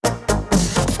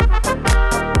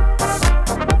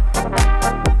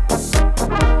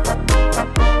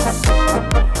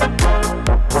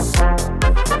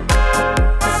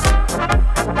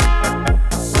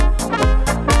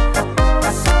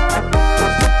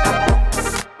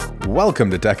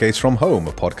Welcome to Decades from Home,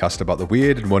 a podcast about the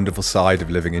weird and wonderful side of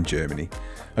living in Germany.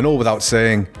 And all without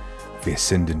saying, wir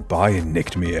sind in Bayern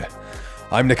nicht mehr.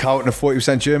 I'm Nick Houghton of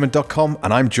 40%German.com,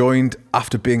 and I'm joined,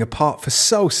 after being apart for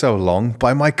so long,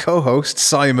 by my co-host,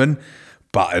 Simon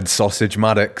Battered Sausage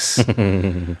Maddox.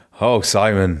 Oh,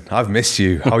 Simon, I've missed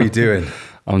you. How are you doing?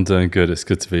 I'm doing good. It's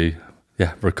good to be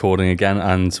recording again,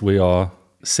 and we are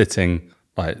sitting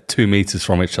like 2 meters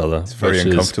from each other. It's very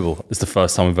uncomfortable. It's the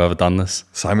first time we've ever done this.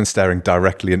 Simon's staring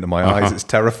directly into my eyes. It's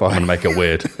terrifying. I'm going to make it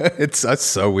weird. That's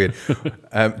so weird. Do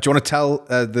you want to tell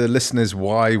the listeners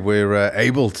why we're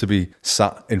able to be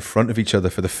sat in front of each other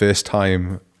for the first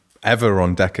time ever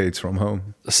on Decades from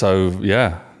Home? So,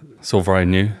 yeah, it's all very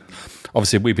new.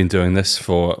 Obviously, we've been doing this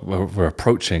we're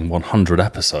approaching 100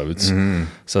 episodes.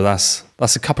 So that's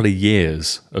a couple of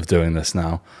years of doing this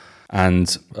now.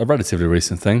 And a relatively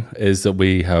recent thing is that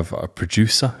we have a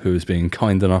producer who is being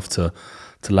kind enough to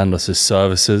lend us his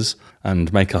services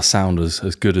and make us sound as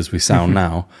good as we sound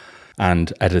now,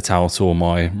 and edit out all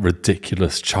my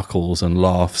ridiculous chuckles and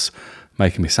laughs,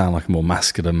 making me sound like a more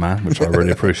masculine man, which I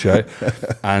really appreciate.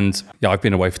 And yeah, I've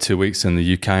been away for 2 weeks in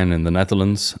the UK and in the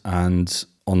Netherlands, and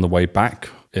on the way back,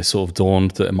 it sort of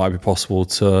dawned that it might be possible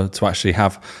to actually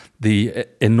have the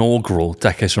inaugural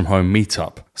Decades from Home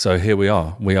meetup. So here we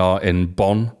are. We are in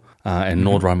Bonn, in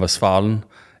Nordrhein-Westfalen,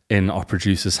 in our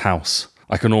producer's house.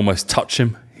 I can almost touch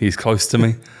him. He's close to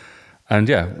me. And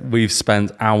yeah, we've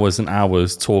spent hours and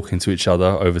hours talking to each other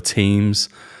over Teams,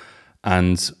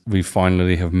 and we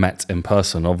finally have met in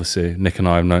person. Obviously, Nick and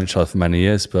I have known each other for many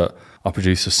years, but our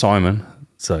producer, Simon,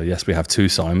 so yes, we have two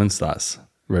Simons. That's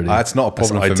really That's not a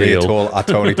problem for me at all. I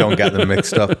totally don't get them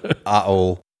mixed up at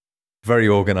all. Very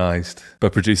organised.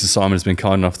 But producer Simon has been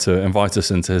kind enough to invite us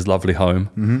into his lovely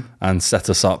home and set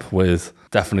us up with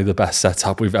definitely the best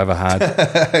setup we've ever had.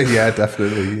 Yeah,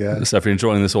 definitely, yeah. So if you're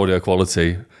enjoying this audio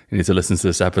quality, you need to listen to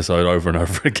this episode over and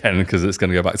over again, because it's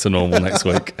going to go back to normal next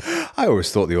week. I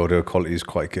always thought the audio quality is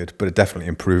quite good, but it definitely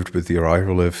improved with the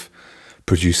arrival of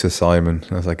producer Simon,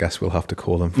 as I guess we'll have to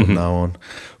call him from now on.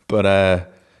 But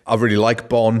I really like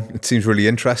Bonn. It seems really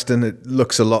interesting. It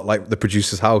looks a lot like the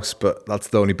producer's house, but that's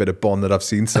the only bit of Bonn that I've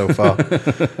seen so far.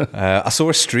 I saw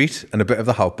a street and a bit of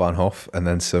the Hauptbahnhof, and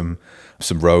then some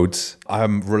roads.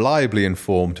 I'm reliably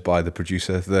informed by the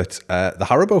producer that the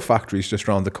Haribo factory is just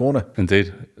around the corner.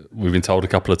 Indeed. We've been told a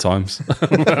couple of times.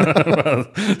 The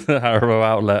Haribo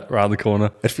outlet around the corner.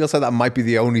 It feels like that might be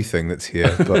the only thing that's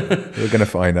here, but we're going to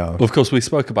find out. Well, of course, we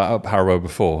spoke about Haribo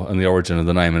before and the origin of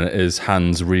the name, and it is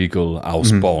Hans Riegel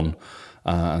aus Bonn,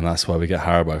 and that's where we get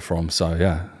Haribo from. So,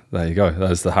 yeah, there you go.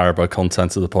 There's the Haribo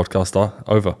content of the podcast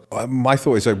over. My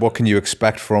thought is, what can you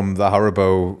expect from the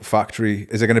Haribo factory?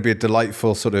 Is it going to be a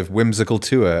delightful sort of whimsical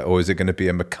tour, or is it going to be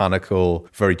a mechanical,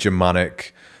 very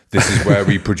Germanic, this is where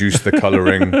we produce the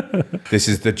colouring, this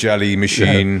is the jelly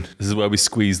machine. Yeah. This is where we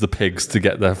squeeze the pigs to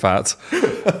get their fat.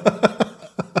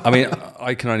 I mean,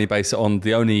 I can only base it on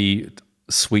the only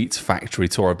sweet factory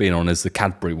tour I've been on is the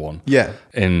Cadbury one. Yeah.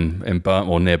 In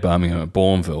near Birmingham at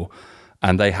Bourneville.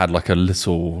 And they had like a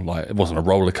little, it wasn't a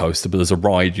roller coaster, but there's a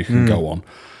ride you can go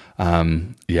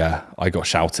on. I got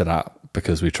shouted at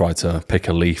because we tried to pick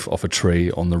a leaf off a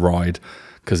tree on the ride,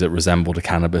 because it resembled a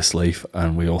cannabis leaf,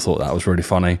 and we all thought that was really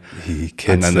funny.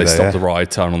 And then they stopped the ride,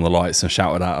 turned on the lights, and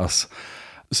shouted at us.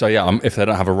 So yeah, if they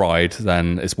don't have a ride,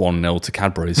 then it's 1-0 to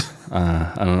Cadbury's,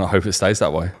 and I hope it stays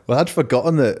that way. Well, I'd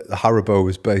forgotten that Haribo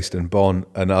was based in Bonn,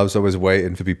 and I was always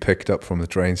waiting to be picked up from the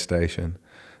train station.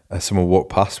 Someone walked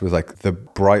past with like the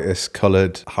brightest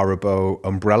coloured Haribo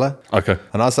umbrella. Okay.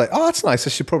 And I was like, oh, that's nice. I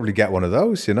should probably get one of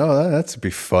those, That'd be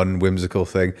fun, whimsical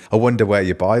thing. I wonder where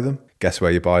you buy them. Guess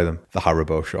where you buy them? The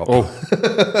Haribo shop. Oh,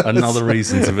 another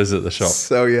reason to visit the shop.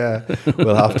 So yeah,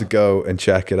 we'll have to go and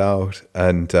check it out,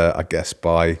 and I guess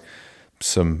buy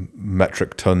some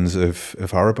metric tons of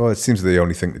Haribo. It seems the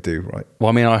only thing to do, right? Well,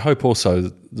 I mean, I hope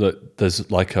also that there's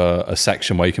like a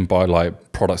section where you can buy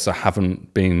like products that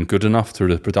haven't been good enough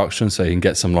through the production, so you can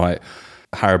get some like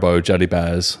Haribo jelly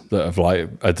bears that have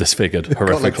are disfigured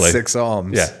horrifically. Got like 6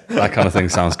 arms. Yeah, that kind of thing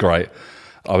sounds great.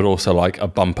 I would also like a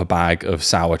bumper bag of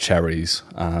sour cherries.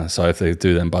 So if they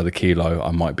do them by the kilo, I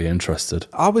might be interested.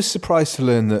 I was surprised to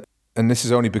learn that, and this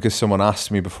is only because someone asked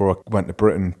me before I went to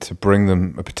Britain to bring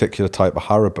them a particular type of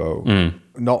Haribo.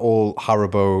 Not all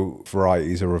Haribo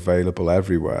varieties are available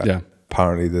everywhere. Yeah.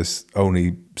 Apparently there's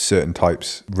only certain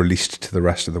types released to the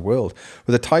rest of the world.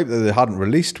 But the type that they hadn't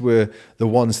released were the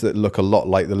ones that look a lot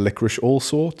like the licorice all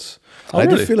sorts. Oh, I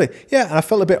really? did feel like, I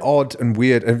felt a bit odd and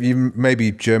weird.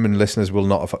 Maybe German listeners will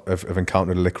not have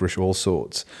encountered licorice all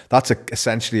sorts. That's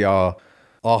essentially our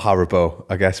Or Haribo,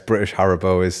 I guess. British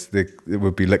Haribo it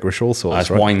would be licorice all sorts, That's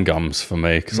right? wine gums for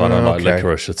me because I don't like okay.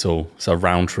 licorice at all. So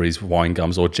Rowntree's wine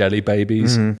gums or jelly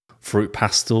babies, fruit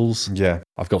pastels. Yeah.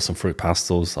 I've got some fruit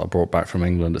pastels that I brought back from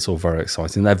England. It's all very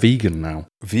exciting. They're vegan now.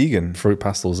 Vegan? Fruit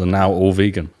pastels are now all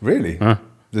vegan. Really?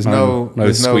 There's No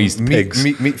squeezed pigs.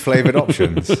 meat flavored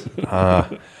options.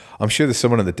 I'm sure there's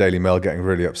someone in the Daily Mail getting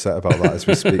really upset about that as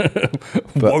we speak.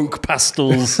 Woke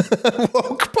pastels.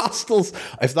 Woke pastels.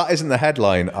 If that isn't the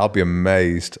headline, I'll be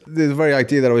amazed. The very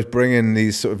idea that I was bringing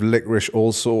these sort of licorice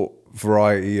all sort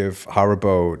variety of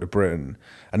Haribo to Britain,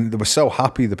 and they were so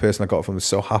happy. The person I got it from was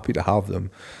so happy to have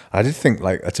them. I did think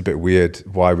like that's a bit weird.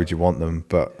 Why would you want them?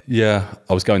 But Yeah,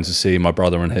 I was going to see my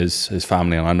brother and his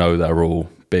family, and I know they're all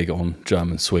big on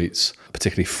German sweets,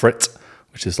 particularly Frit,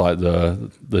 which is like the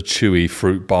chewy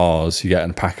fruit bars you get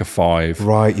in a pack of 5.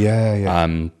 right, yeah.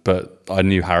 But I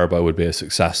knew Haribo would be a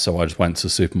success, so I just went to the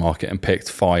supermarket and picked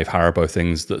 5 Haribo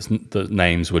things that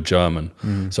names were German.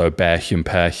 So Bärchen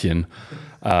Pärchen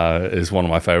is one of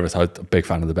my favorites. I'm a big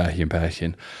fan of the Bärchen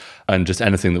Pärchen. And just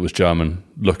anything that was German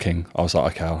looking, I was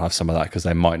like, okay, I'll have some of that because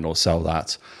they might not sell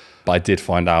that. But I did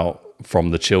find out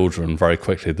from the children very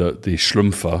quickly that the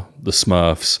Schlumpfer, the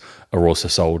Smurfs, are also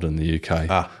sold in the UK.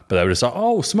 But they were just like,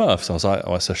 oh, Smurfs. I was like,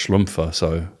 oh, it's a Schlumpfer.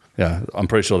 So yeah, I'm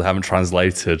pretty sure they haven't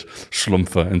translated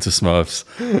Schlumpfer into Smurfs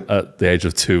at the age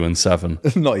of 2 and 7.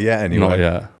 Not yet, anyway. Not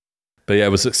yet. But yeah, it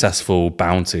was a successful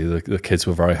bounty. The kids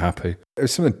were very happy. It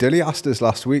was something Dilly asked us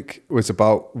last week, was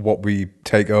about what we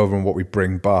take over and what we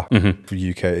bring back from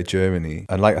UK to Germany.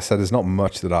 And like I said, there's not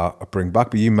much that I bring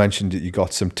back, but you mentioned that you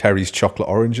got some Terry's chocolate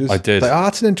oranges. I did. Like,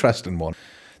 that's an interesting one.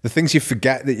 The things you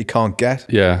forget that you can't get.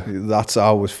 Yeah. That's I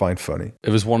always find funny. It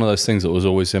was one of those things that was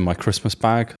always in my Christmas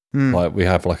bag. Like we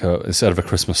have instead of a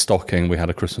Christmas stocking, we had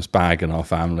a Christmas bag in our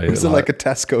family. Was it like a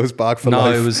Tesco's bag for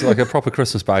life? No, it was like a proper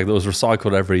Christmas bag that was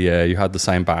recycled every year. You had the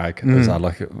same bag. It was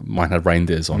mine had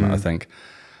reindeers on it, I think.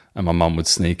 And my mum would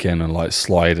sneak in and like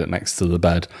slide it next to the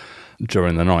bed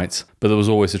during the night. But there was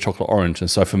always a chocolate orange.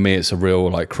 And so for me, it's a real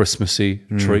like Christmassy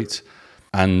treat.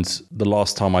 And the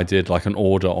last time I did like an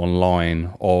order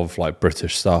online of like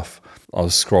British stuff, I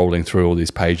was scrolling through all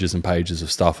these pages and pages of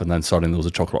stuff, and then suddenly there was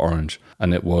a chocolate orange,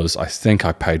 and it was, I think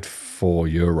I paid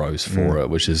 €4 for it,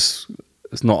 which is,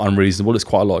 it's not unreasonable. It's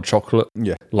quite a lot of chocolate.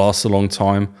 Yeah. Lasts a long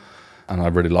time, and I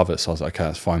really love it. So I was like, okay,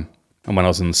 that's fine. And when I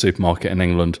was in the supermarket in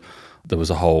England, there was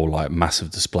a whole like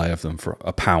massive display of them for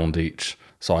 £1 each.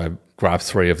 So I grabbed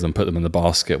 3 of them, put them in the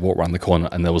basket, walked around the corner,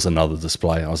 and there was another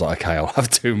display. I was like, okay, I'll have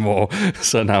 2 more.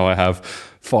 So now I have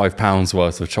 £5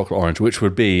 worth of chocolate orange, which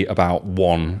would be about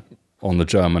 1 on the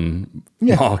German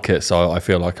market. So I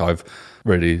feel like I've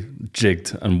really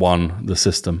jigged and won the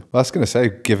system. I was going to say,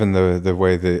 given the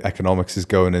way the economics is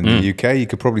going in the UK, you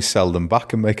could probably sell them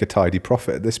back and make a tidy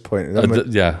profit at this point.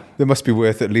 They must be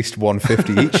worth at least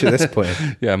 $1.50 each at this point.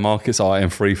 Yeah, markets are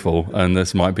in free fall, and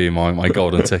this might be my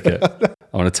golden ticket.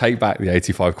 I'm going to take back the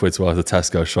 85 quid's worth of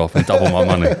Tesco shop and double my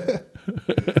money.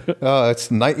 Oh,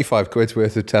 it's 95 quid's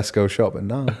worth of Tesco shopping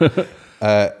now.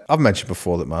 I've mentioned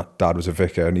before that my dad was a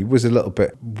vicar, and he was a little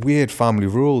bit weird family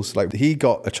rules. Like, he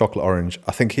got a chocolate orange.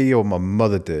 I think he or my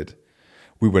mother did.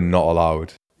 We were not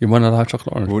allowed. You weren't allowed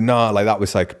chocolate orange? We were not. Like, that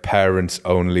was like parents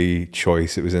only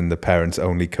choice. It was in the parents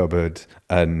only cupboard.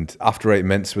 And After 8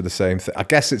 Mints were the same thing. I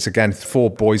guess it's, again, 4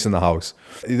 boys in the house.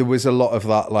 There was a lot of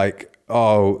that, like,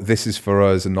 oh, this is for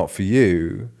us and not for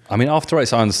you. I mean, After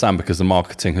 8s, I understand, because the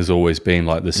marketing has always been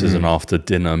like, this is an after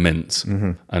dinner mint.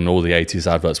 And all the 80s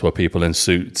adverts were people in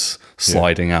suits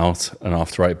sliding out an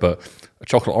After 8. But a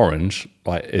chocolate orange,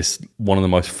 like, is one of the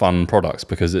most fun products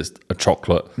because it's a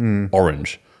chocolate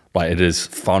orange. Like, it is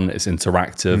fun, it's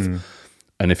interactive.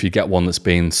 And if you get one that's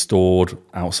been stored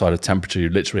outside of temperature, you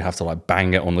literally have to like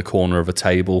bang it on the corner of a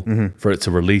table for it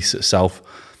to release itself.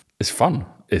 It's fun.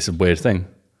 It's a weird thing.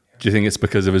 Do you think it's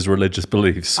because of his religious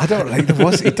beliefs? I don't like there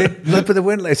was. He did, but there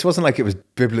weren't. It wasn't like it was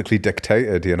biblically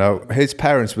dictated. You know, his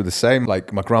parents were the same.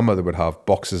 Like, my grandmother would have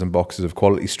boxes and boxes of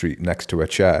Quality Street next to her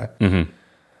chair,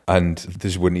 and they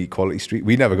just wouldn't eat Quality Street.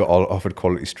 We never got offered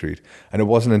Quality Street, and it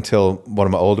wasn't until one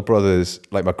of my older brothers,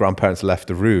 like my grandparents, left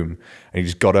the room, and he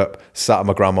just got up, sat on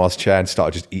my grandma's chair, and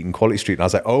started just eating Quality Street. And I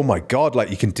was like, oh my god,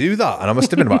 like, you can do that? And I must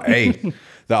have been about 8.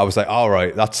 That I was like, all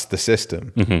right, that's the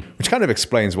system. Which kind of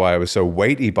explains why I was so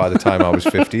weighty by the time I was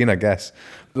 15, I guess.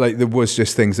 Like, there was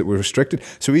just things that were restricted.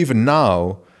 So even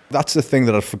now, that's the thing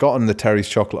that I'd forgotten, the Terry's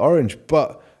chocolate orange.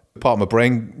 But part of my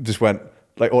brain just went,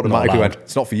 like, automatically went,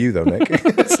 it's not for you though, Nick.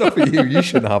 It's not for you. You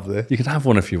shouldn't have this. You can have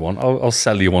one if you want. I'll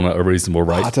sell you one at a reasonable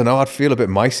rate. I don't know. I'd feel a bit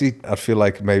micey. I'd feel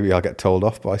like maybe I'll get told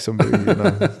off by somebody, you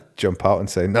know, jump out and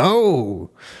say,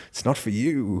 no, it's not for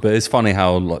you. But it's funny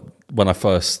how, like, when I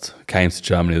first came to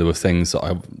Germany, there were things that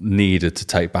I needed to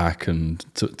take back and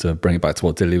to bring it back to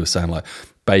what Dilly was saying, like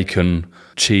bacon,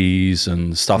 cheese,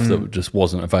 and stuff that just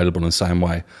wasn't available in the same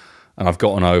way. And I've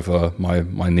gotten over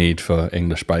my need for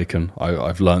English bacon.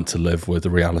 I've learned to live with the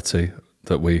reality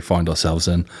that we find ourselves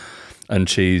in. And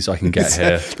cheese I can get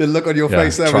here. The look on your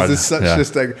face there was such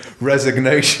just like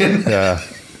resignation. Yeah.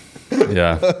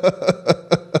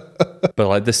 But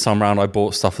like this time around, I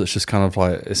bought stuff that's just kind of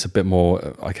like, it's a bit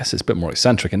more, I guess it's a bit more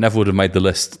eccentric. It never would have made the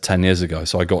list 10 years ago.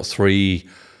 So I got 3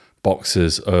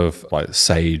 boxes of like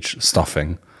sage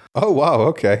stuffing. Oh, wow.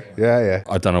 Okay. Yeah.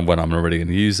 I don't know when I'm really going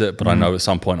to use it, but I know at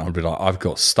some point I'll be like, I've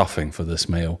got stuffing for this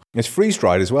meal. It's freeze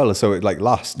dried as well, so it like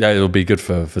lasts. Yeah, it'll be good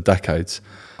for decades.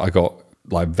 I got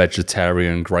like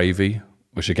vegetarian gravy,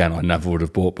 which again, I never would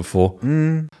have bought before.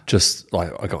 Just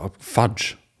like I got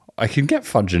fudge. I can get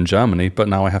fudge in Germany, but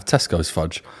now I have Tesco's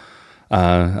fudge.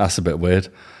 That's a bit weird.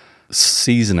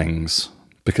 Seasonings,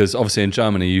 because obviously in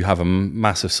Germany you have a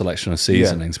massive selection of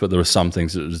seasonings, but there are some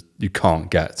things that you can't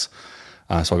get.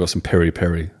 So I got some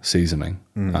piri-piri seasoning.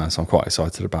 So I'm quite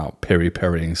excited about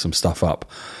piri-piriing some stuff up,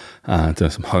 doing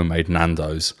some homemade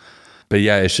Nando's. But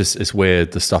yeah, it's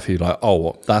weird, the stuff you're like,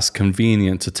 oh, that's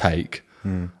convenient to take.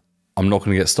 I'm not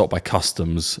going to get stopped by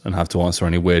customs and have to answer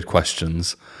any weird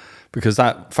questions, because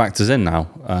that factors in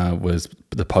now with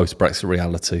the post-Brexit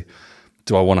reality.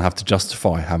 Do I want to have to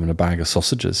justify having a bag of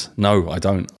sausages? No, I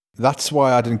don't. That's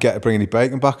why I didn't get to bring any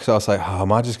bacon back, because I was like,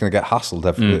 am I just going to get hassled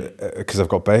because I've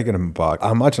got bacon in my bag?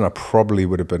 I imagine I probably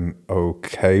would have been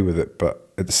okay with it,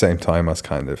 but at the same time, I was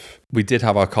kind of... We did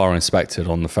have our car inspected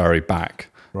on the ferry back,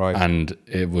 right? And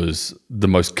it was the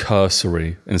most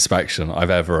cursory inspection I've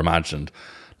ever imagined.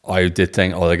 I did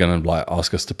think, they're going to like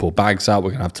ask us to pull bags out.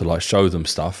 We're going to have to like show them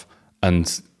stuff.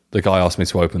 And the guy asked me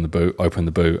to open the boot,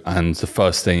 and the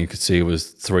first thing you could see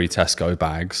was 3 Tesco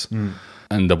bags.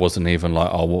 And there wasn't even like,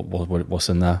 what's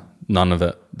in there? None of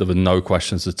it. There were no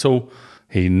questions at all.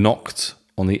 He knocked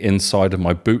on the inside of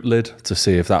my boot lid to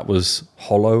see if that was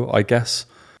hollow, I guess.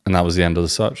 And that was the end of the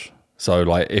search. So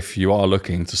like, if you are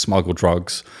looking to smuggle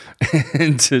drugs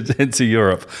into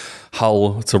Europe,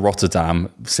 Hull to Rotterdam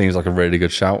seems like a really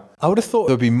good shout. I would have thought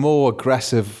there'd be more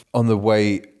aggressive on the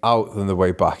way out than the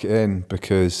way back in,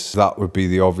 because that would be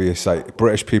the obvious, like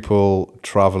British people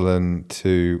traveling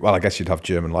to, well, I guess you'd have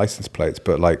German license plates,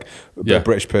 but like a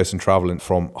British person traveling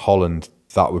from Holland,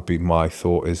 that would be my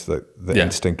thought, is that the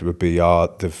instinct would be,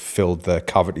 they've filled the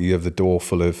cavity of the door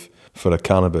full of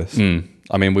cannabis.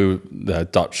 I mean, the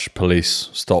Dutch police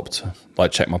stopped,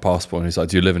 like checked my passport, and he's like,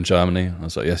 do you live in Germany? And I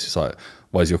was like, yes. He's like,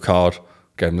 where's your card?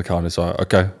 Gave him the card, and he's like,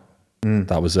 okay.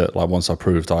 That was it. Like once I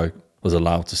proved I was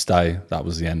allowed to stay, that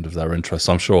was the end of their interest.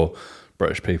 So I'm sure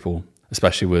British people,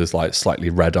 especially with like slightly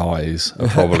red eyes, are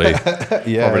probably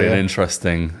an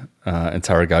interesting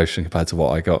interrogation compared to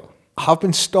what I got. I have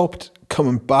been stopped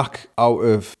coming back out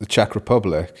of the Czech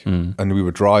Republic, and we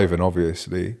were driving,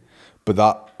 obviously. But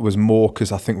that was more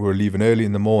because I think we were leaving early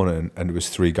in the morning, and there was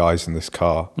 3 guys in this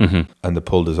car, and they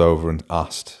pulled us over and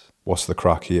asked, what's the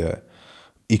crack here?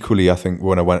 Equally, I think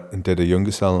when I went and did a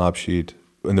Junggesellen Abschied,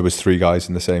 and there was 3 guys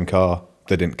in the same car,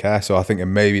 they didn't care. So I think it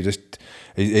maybe just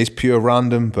is pure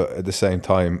random, but at the same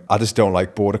time, I just don't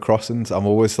like border crossings. I'm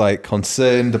always like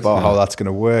concerned about how that's going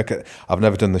to work. I've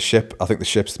never done the ship. I think the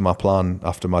ship's my plan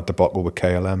after my debacle with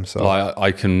KLM. So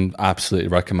I can absolutely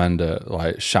recommend it.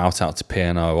 Like, shout out to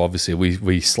P&O. Obviously,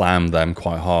 we slammed them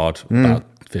quite hard about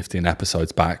 15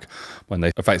 episodes back when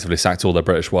they effectively sacked all their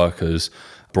British workers,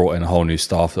 brought in a whole new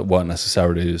staff that weren't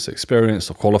necessarily as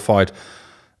experienced or qualified.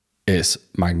 It's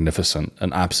magnificent,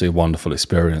 an absolutely wonderful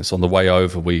experience. On the way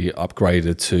over, we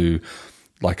upgraded to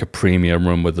like a premium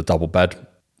room with a double bed.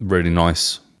 Really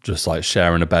nice, just like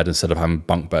sharing a bed instead of having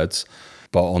bunk beds.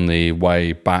 But on the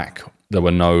way back, there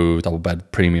were no double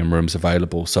bed premium rooms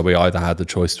available. So we either had the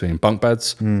choice between bunk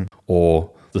beds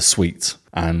or the suite.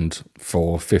 And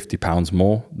for £50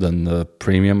 more than the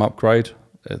premium upgrade,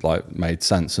 it like made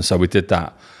sense. And so we did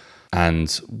that.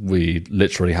 And we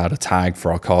literally had a tag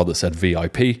for our car that said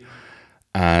VIP.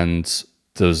 And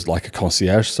there's like a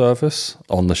concierge service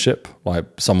on the ship. Like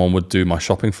someone would do my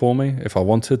shopping for me if I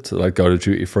wanted to, like go to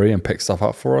duty free and pick stuff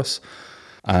up for us.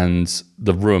 And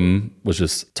the room was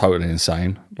just totally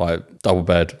insane. Like double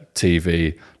bed,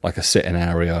 TV, like a sitting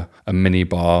area, a mini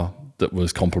bar that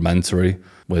was complimentary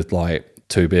with like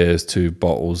 2 beers, 2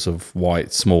 bottles of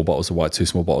white, small bottles of white, 2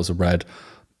 small bottles of red,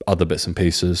 other bits and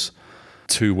pieces.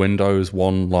 2 windows,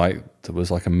 one like that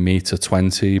was like 1.20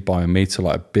 meters by 1 meter,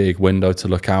 like a big window to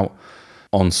look out.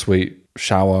 Ensuite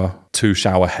shower, 2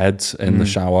 shower heads in the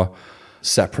shower,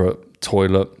 separate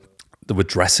toilet. There were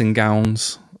dressing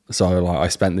gowns So like I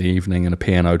spent the evening in a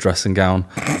P&O dressing gown,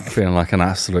 feeling like an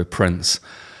absolute prince.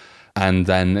 And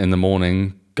then in the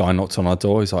morning, guy knocked on our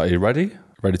door. He's like, "Are you ready?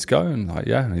 Ready to go?" And like,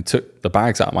 yeah. And he took the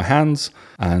bags out of my hands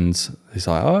and he's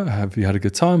like, "Oh, have you had a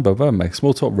good time?" Blah, blah, make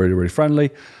small talk, really, really friendly.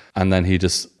 And then he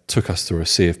just took us through a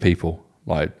sea of people,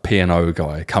 like P&O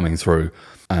guy coming through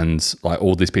and like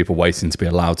all these people waiting to be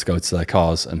allowed to go to their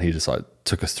cars. And he just like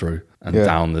took us through and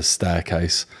down this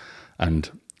staircase. And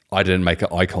I didn't make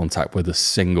eye contact with a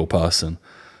single person,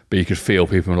 but you could feel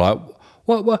people like,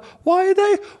 What? Why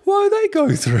are they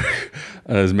going through?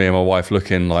 And it was me and my wife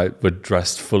looking like we're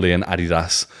dressed fully in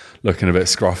Adidas, looking a bit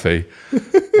scruffy.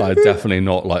 Like definitely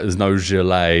not like there's no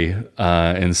gilet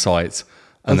in sight.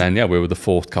 And then we were the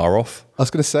fourth car off. I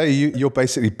was going to say you're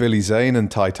basically Billy Zane and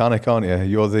Titanic, aren't you?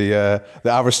 You're the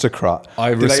aristocrat. I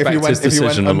respect his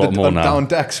decision a lot more now. Down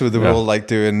decks with the all like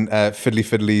doing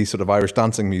fiddly sort of Irish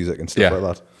dancing music and stuff like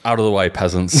that. Out of the way,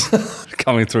 peasants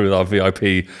coming through with our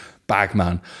VIP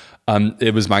bagman.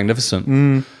 It was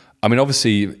magnificent. I mean,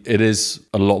 obviously, it is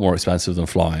a lot more expensive than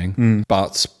flying,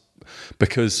 but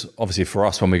because obviously for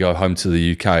us, when we go home to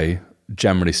the UK,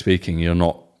 generally speaking, you're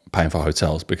not paying for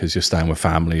hotels because you're staying with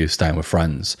family, you're staying with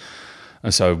friends.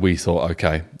 And so we thought,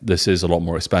 okay, this is a lot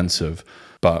more expensive,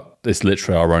 but it's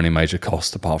literally our only major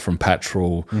cost apart from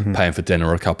petrol, paying for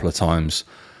dinner a couple of times.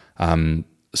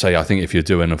 So I think if you're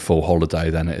doing a full holiday,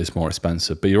 then it is more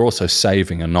expensive, but you're also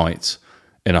saving a night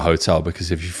in a hotel because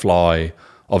if you fly,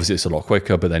 obviously it's a lot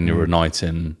quicker, but then you're a night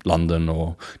in London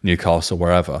or Newcastle,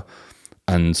 wherever.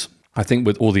 And I think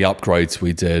with all the upgrades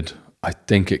we did, I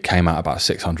think it came out about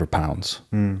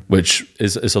 £600, which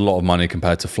is a lot of money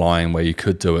compared to flying where you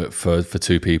could do it for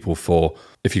two people for,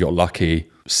 if you got lucky,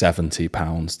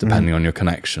 £70, depending on your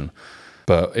connection.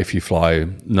 But if you fly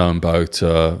Nuremberg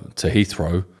to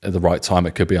Heathrow at the right time,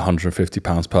 it could be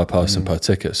 £150 per person per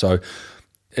ticket. So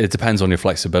it depends on your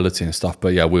flexibility and stuff.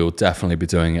 But yeah, we will definitely be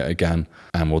doing it again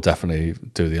and we'll definitely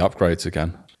do the upgrades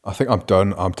again. I think I'm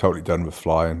done. I'm totally done with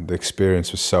flying. The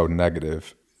experience was so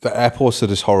negative. The airports are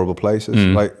just horrible places.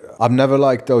 Like I've never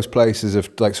liked those places of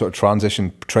like sort of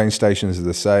transition train stations are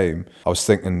the same. I was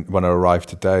thinking when I arrived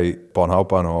today,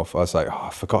 Bornholm-Bahnhof, I was like, I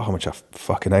forgot how much I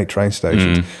fucking hate train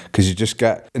stations because you just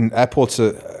get in airports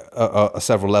are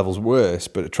several levels worse,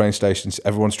 but at train stations,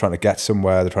 everyone's trying to get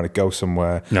somewhere. They're trying to go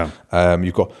somewhere. No.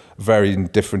 You've got varying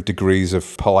different degrees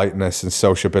of politeness and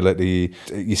sociability.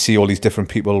 You see all these different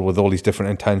people with all these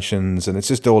different intentions, and it's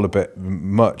just all a bit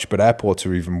much. But airports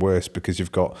are even worse because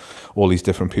you've got all these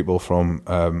different people from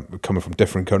coming from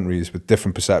different countries with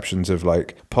different perceptions of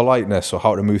like politeness or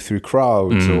how to move through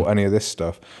crowds or any of this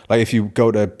stuff. Like if you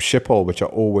go to Schiphol, which I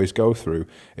always go through,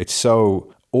 it's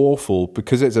so awful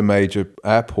because it's a major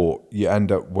airport. You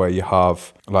end up where you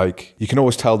have like, you can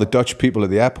always tell the Dutch people at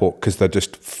the airport because they're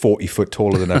just 40 foot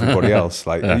taller than everybody else.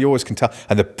 Like you always can tell,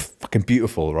 and they're fucking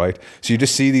beautiful, right? So you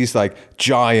just see these like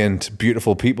giant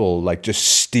beautiful people like just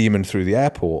steaming through the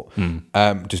airport,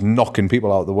 just knocking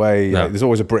people out of the way. Like, there's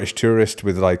always a British tourist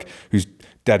with like who's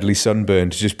deadly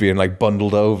sunburned, just being like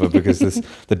bundled over because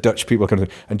the Dutch people kind of,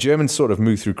 and Germans sort of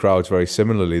move through crowds very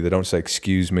similarly. They don't say,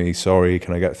 "Excuse me, sorry,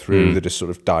 can I get through?" They're just sort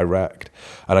of direct.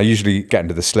 And I usually get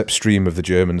into the slipstream of the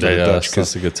Germans or the Dutch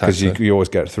because you always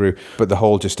get through. But the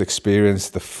whole just experience,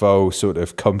 the faux sort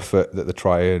of comfort that they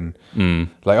try in,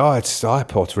 like, the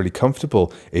airport's really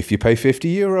comfortable. If you pay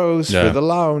 €50 for the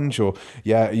lounge, or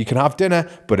you can have dinner,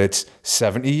 but it's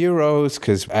 €70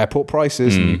 because airport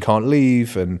prices and you can't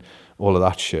leave and all of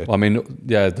that shit. Well, I mean,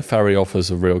 the ferry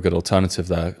offers a real good alternative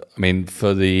there. I mean,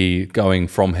 for the going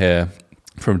from here,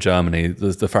 from Germany,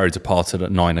 the ferry departed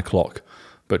at 9 o'clock,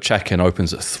 but check-in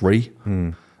opens at 3.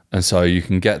 And so you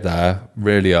can get there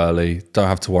really early, don't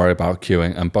have to worry about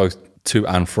queuing, and both to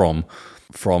and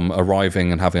from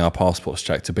arriving and having our passports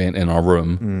checked to being in our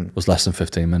room was less than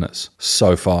 15 minutes.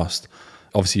 So fast.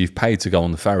 Obviously, you've paid to go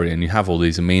on the ferry and you have all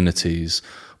these amenities,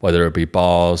 whether it be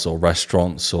bars or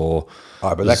restaurants or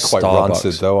but they're quite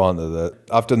rancid though, aren't they?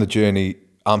 I've done the journey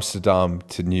Amsterdam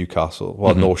to Newcastle,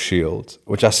 North Shield,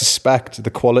 which I suspect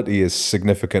the quality is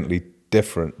significantly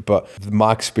different. But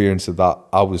my experience of that,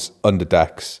 I was under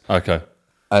decks. Okay.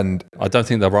 And I don't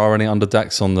think there are any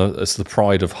underdecks it's the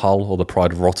Pride of Hull or the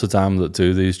Pride of Rotterdam that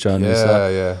do these journeys.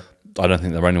 I don't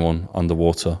think there are anyone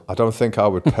underwater. I don't think I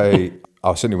would pay.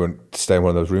 I certainly wouldn't stay in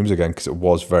one of those rooms again because it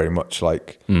was very much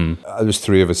like there was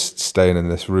 3 of us staying in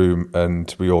this room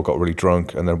and we all got really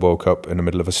drunk and then woke up in the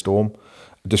middle of a storm,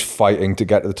 just fighting to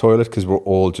get to the toilet because we're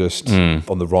all just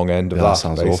on the wrong end of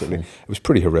that basically. Awful. It was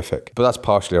pretty horrific, but that's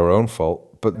partially our own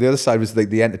fault. But the other side was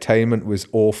the entertainment was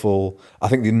awful. I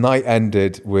think the night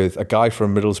ended with a guy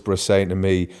from Middlesbrough saying to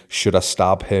me, "Should I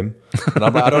stab him?" And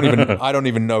I'm like, I don't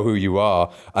even know who you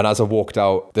are. And as I walked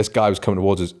out, this guy was coming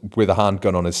towards us with a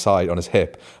handgun on his side, on his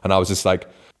hip, and I was just like,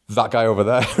 that guy over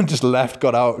there, just left,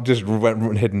 got out, just went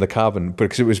and hid in the cabin,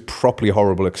 because it was properly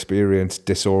horrible experience,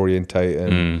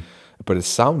 disorientating. But it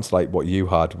sounds like what you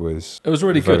had was... It was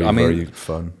really good. I mean, very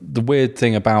fun. The weird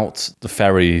thing about the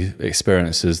ferry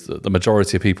experience is that the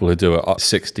majority of people who do it are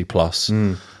 60 plus.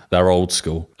 They're old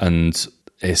school. And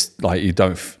it's like you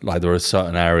don't... Like there are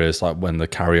certain areas, like when the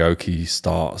karaoke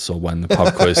starts or when the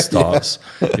pub quiz starts,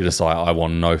 you're just like, I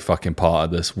want no fucking part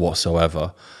of this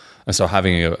whatsoever. And so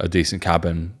having a decent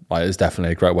cabin like is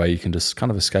definitely a great way you can just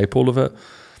kind of escape all of it.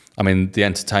 I mean, the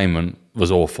entertainment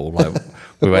was awful. Like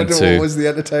we went to... What was the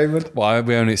entertainment? Well,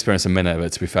 we only experienced a minute of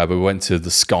it, to be fair, but we went to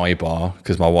the Sky Bar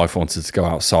because my wife wanted to go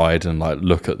outside and like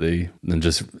look at and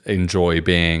just enjoy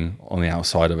being on the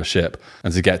outside of a ship.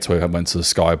 And to get to it, I went to the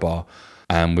Sky Bar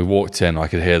and we walked in. I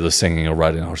could hear the singing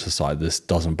already, and I was just like, this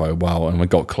doesn't bode well. And we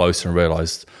got closer and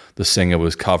realised the singer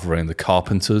was covering the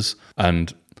Carpenters.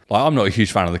 And like, I'm not a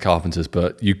huge fan of the Carpenters,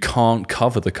 but you can't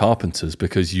cover the Carpenters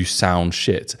because you sound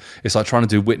shit. It's like trying to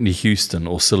do Whitney Houston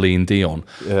or Celine Dion.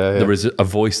 Yeah. There is a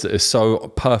voice that is so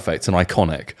perfect and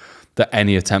iconic that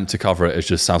any attempt to cover it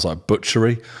just sounds like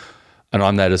butchery. And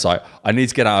I'm there just like, I need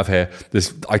to get out of here.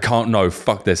 I can't, no,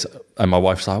 fuck this. And my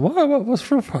wife's like,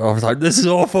 what's wrong? I was like, this is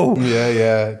awful.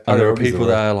 Yeah. And there are people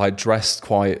there like dressed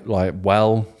quite like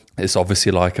well. It's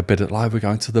obviously like a bit of like, we're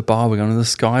going to the bar, we're going to the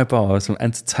Sky Bar, some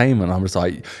entertainment. I'm just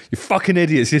like, you fucking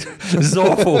idiots. This is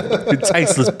awful. You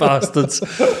tasteless bastards.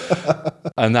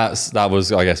 And that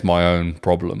was, I guess, my own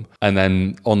problem. And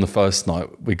then on the first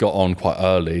night, we got on quite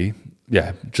early.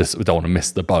 Yeah, just we don't want to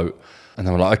miss the boat. And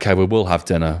then we're like, okay, we will have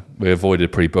dinner. We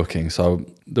avoided pre-booking. So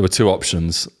there were two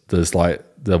options. There's like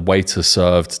the waiter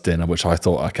served dinner, which I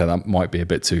thought, okay, that might be a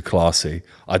bit too classy.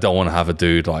 I don't want to have a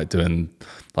dude like doing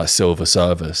like silver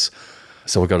service.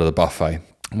 So we go to the buffet.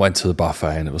 Went to the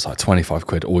buffet and it was like 25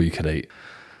 quid all you could eat.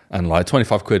 And like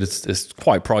 25 quid is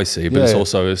quite pricey, but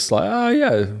it's like, oh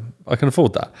yeah, I can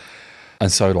afford that.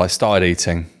 And so like started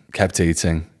eating, kept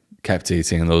eating,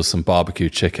 and there was some barbecue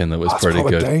chicken that was pretty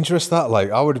good. Dangerous that.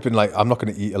 Like I would have been like, I'm not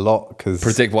going to eat a lot because...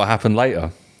 Predict what happened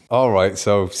later. All right,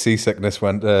 so seasickness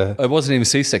went... It wasn't even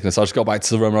seasickness. I just got back to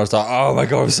the room and I was like, oh my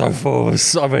God, I'm so full.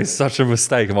 I made such a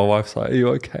mistake. And my wife's like, are you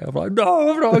okay? I'm like,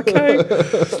 no, I'm not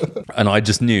okay. And I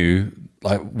just knew,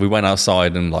 like, we went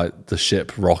outside and like the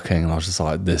ship rocking and I was just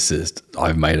like,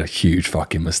 I've made a huge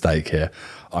fucking mistake here.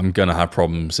 I'm going to have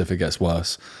problems if it gets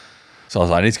worse. So I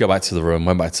was like, I need to go back to the room.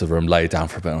 Went back to the room, laid down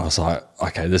for a bit. And I was like,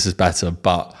 okay, this is better,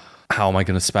 but... how am I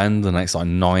going to spend the next like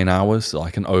 9 hours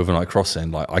like an overnight crossing?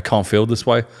 Like I can't feel this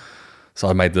way. So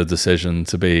I made the decision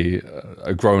to be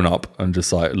a grown up and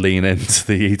just like lean into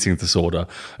the eating disorder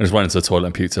and just went into the toilet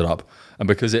and puked it up. And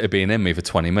because it had been in me for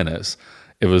 20 minutes,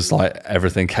 it was like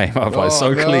everything came up like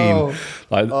clean.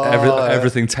 Like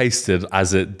everything tasted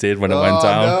as it did when it went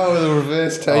down. No, the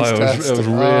reverse taste test. It was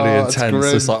really intense.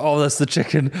 It's like, oh, that's the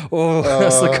chicken. Oh,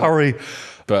 that's the curry.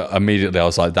 But immediately I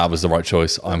was like, that was the right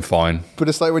choice. I'm fine. But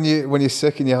it's like when you're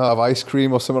sick and you have ice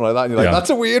cream or something like that, and you're like, that's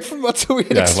a weird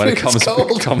experience. When it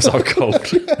comes out cold.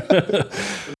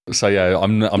 So yeah,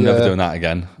 I'm never doing that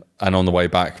again. And on the way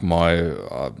back, my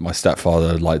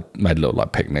stepfather like made a little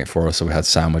like picnic for us. So we had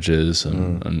sandwiches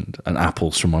and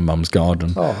apples from my mum's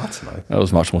garden. Oh, that's nice. It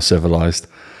was much more civilized.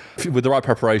 With the right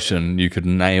preparation, you could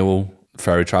nail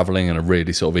ferry traveling in a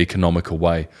really sort of economical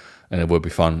way. And it would be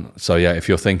fun. So yeah, if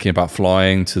you're thinking about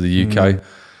flying to the UK,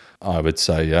 I would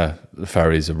say, yeah, the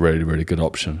ferry is a really, really good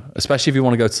option. Especially if you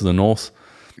want to go to the north.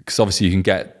 Because obviously you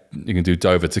can do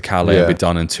Dover to Calais and be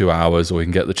done in 2 hours, or you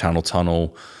can get the Channel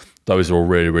Tunnel. Those are all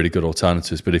really, really good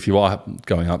alternatives. But if you are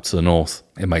going up to the north,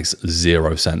 it makes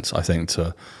zero sense, I think,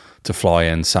 to fly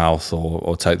in south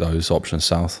or take those options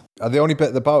south. The only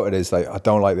bit about it is like, I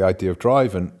don't like the idea of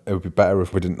driving. It would be better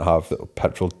if we didn't have the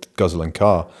petrol guzzling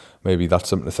car. Maybe that's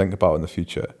something to think about in the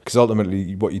future. Because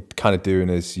ultimately what you're kind of doing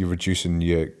is you're reducing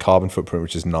your carbon footprint,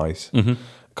 which is nice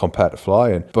compared to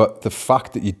flying. But the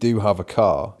fact that you do have a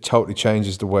car totally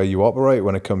changes the way you operate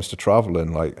when it comes to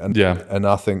traveling. And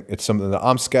I think it's something that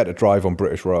I'm scared to drive on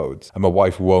British roads, and my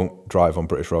wife won't drive on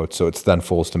British roads, so it then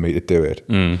falls to me to do it.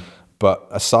 But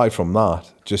aside from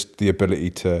that, just the ability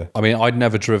to... I mean, I'd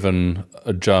never driven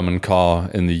a German car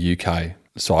in the UK,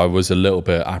 so I was a little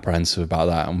bit apprehensive about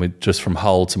that. And just from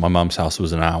Hull to my mum's house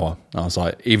was an hour. And I was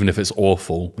like, even if it's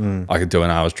awful, I could do an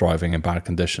hour's driving in bad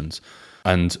conditions.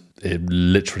 And it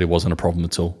literally wasn't a problem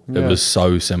at all. It was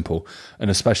so simple. And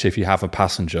especially if you have a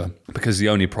passenger, because the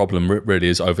only problem really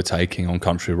is overtaking on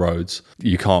country roads.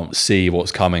 You can't see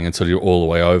what's coming until you're all the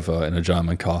way over in a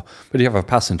German car. But if you have a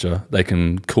passenger, they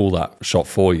can call that shot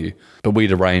for you. But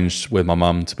we'd arranged with my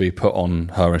mum to be put on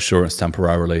her insurance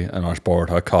temporarily, and I just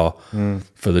borrowed her car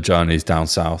for the journeys down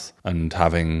south. And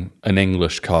having an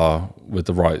English car with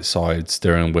the right side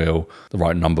steering wheel, the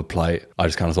right number plate, I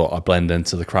just kind of thought I'd blend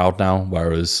into the crowd now.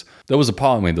 Whereas there was a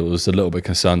part of me that was a little bit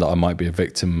concerned that I might be a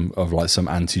victim of like some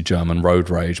anti-German road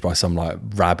rage by some like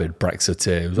rabid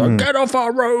Brexiteer. It was like, get off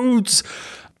our roads!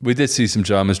 We did see some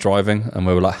Germans driving, and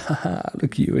we were like, haha,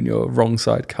 look at you in your wrong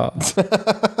side car.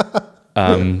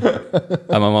 And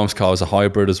my mum's car was a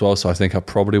hybrid as well, so I think I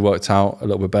probably worked out a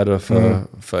little bit better for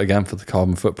the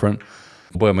carbon footprint.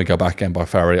 When we go back again by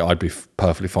ferry, I'd be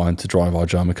perfectly fine to drive our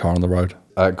German car on the road.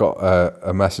 I got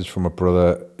a message from a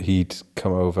brother. He'd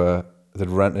come over, they'd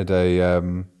rented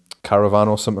a caravan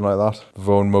or something like that,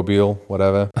 Wohnmobil,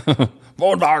 whatever.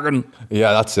 Wohnwagen.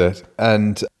 Yeah, that's it.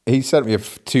 And he sent me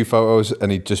 2 photos,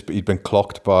 and he'd been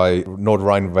clocked by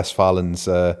Nordrhein-Westfalen's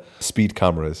speed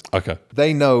cameras. Okay.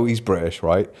 They know he's British,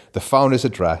 right? They found his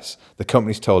address. The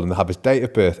company's told him they have his date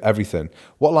of birth, everything.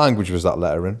 What language was that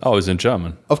letter in? Oh, it was in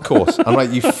German. Of course. I'm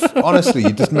like, honestly,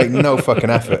 you just make no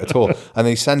fucking effort at all. And then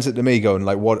he sends it to me going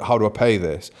like, how do I pay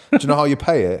this? Do you know how you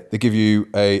pay it? They give you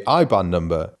a IBAN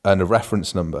number and a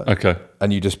reference number. Okay.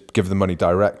 And you just give the money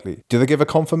directly. Do they give a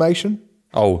confirmation?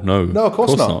 Oh, no. No, of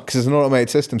course not. Because it's an automated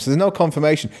system. So there's no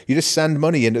confirmation. You just send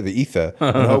money into the ether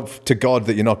and hope to God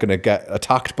that you're not going to get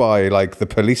attacked by like the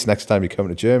police next time you come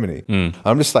to Germany.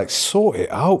 I'm just like, sort it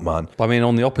out, man. I mean,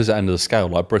 on the opposite end of the scale,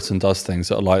 like Britain does things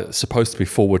that are like supposed to be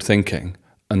forward thinking,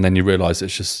 and then you realise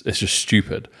it's just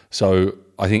stupid. So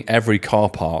I think every car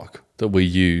park that we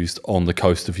used on the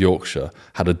coast of Yorkshire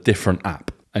had a different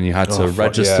app, and you had to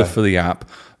register for the app,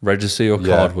 register your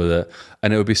card with it,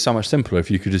 and it would be so much simpler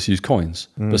if you could just use coins.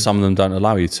 But some of them don't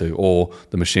allow you to, or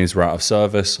the machines were out of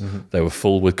service, they were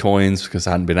full with coins because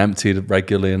they hadn't been emptied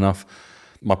regularly enough.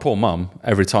 My poor mum,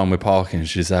 every time we're parking,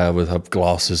 she's there with her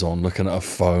glasses on, looking at her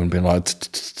phone, being like,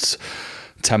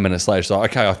 10 minutes later, she's like,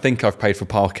 okay, I think I've paid for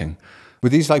parking. Were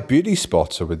these like beauty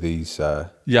spots, or were these...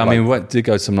 Yeah, I mean, we did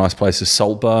go to some nice places.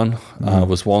 Saltburn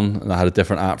was one, and I had a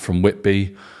different app from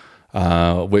Whitby.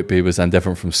 Whitby was then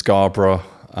different from Scarborough.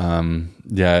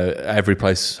 Every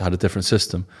place had a different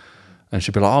system. And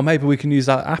she'd be like, oh, maybe we can use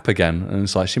that app again. And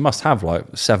it's like, she must have like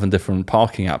 7 different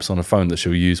parking apps on her phone that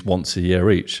she'll use once a year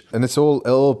each. And it'll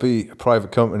all be a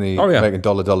private company making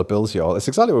dollar bills, y'all. It's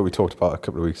exactly what we talked about a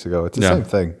couple of weeks ago. It's the same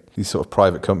thing. These sort of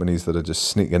private companies that are just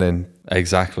sneaking in.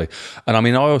 Exactly. And I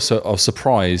mean, I was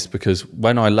surprised because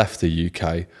when I left the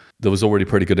UK, there was already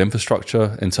pretty good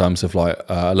infrastructure in terms of like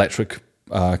electric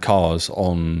cars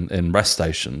in rest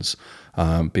stations,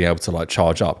 being able to like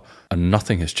charge up, and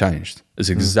nothing has changed. It's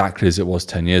exactly as it was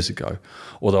 10 years ago.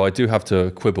 Although I do have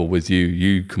to quibble with you.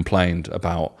 You complained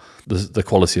about the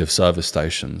quality of service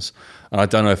stations, and I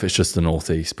don't know if it's just the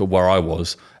Northeast, but where I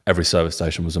was, every service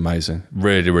station was amazing.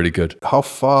 Really, really good. How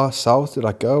far south did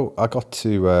I go? I got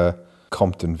to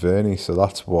Compton Verney, so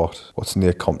that's what's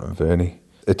near Compton Verney.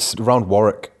 It's around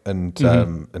Warwick and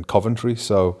Coventry,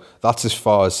 so that's as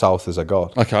far as south as I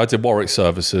got. Okay, I did Warwick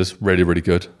services, really, really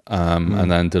good,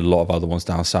 and then did a lot of other ones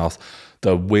down south.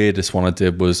 The weirdest one I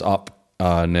did was up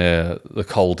near the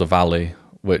Calder Valley,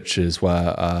 which is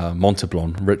where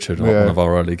Montauban, Richard, one of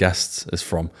our early guests, is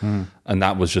from. And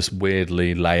that was just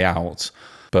weirdly laid out.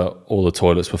 But all the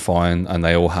toilets were fine, and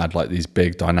they all had like these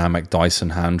big dynamic Dyson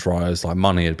hand dryers. Like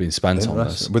money had been spent on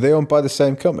this. Were they owned by the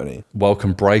same company?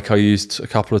 Welcome Break I used a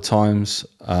couple of times.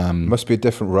 Must be a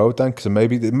different road then, because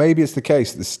maybe it's the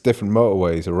case that different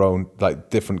motorways are owned, like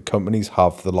different companies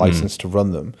have the license to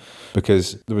run them.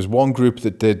 Because there was one group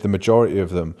that did the majority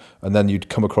of them, and then you'd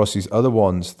come across these other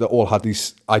ones that all had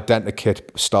these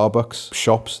identikit Starbucks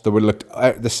shops that would look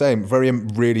the same,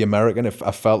 really American.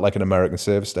 I felt like an American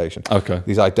service station. Okay.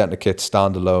 These identikit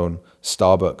standalone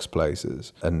Starbucks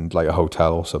places and like a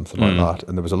hotel or something like that.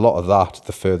 And there was a lot of that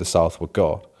the further south we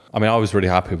got. I mean, I was really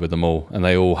happy with them all, and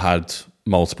they all had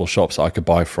multiple shops that I could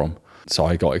buy from. So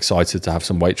I got excited to have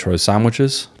some Waitrose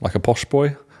sandwiches, like a posh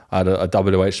boy. I had a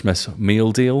WH Smith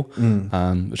meal deal,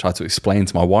 which I had to explain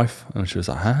to my wife. And she was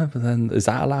like, but then is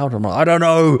that allowed? I'm like, I don't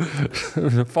know.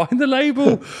 Find the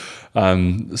label.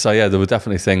 So yeah, there were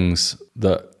definitely things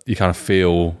that you kind of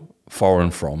feel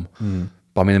foreign from.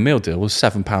 But I mean, a meal deal was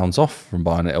 £7 off from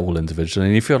buying it all individually,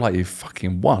 and you feel like you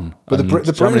fucking won. But the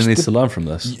Germany British needs to learn from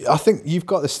this. I think you've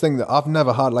got this thing that I've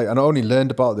never had, like, and I only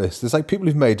learned about this. There's like people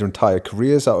who've made their entire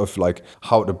careers out of like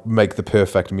how to make the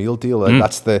perfect meal deal. Like,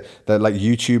 that's they're like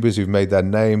YouTubers who've made their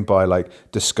name by like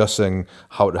discussing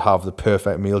how to have the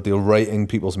perfect meal deal, rating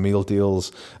people's meal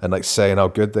deals, and like saying how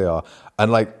good they are.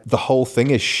 And like the whole thing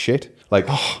is shit. Like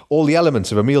all the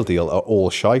elements of a meal deal are all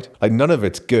shite. Like none of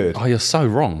it's good. Oh, you're so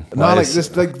wrong. No, like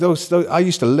this, like those. I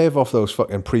used to live off those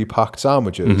fucking pre-packed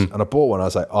sandwiches, and I bought one. I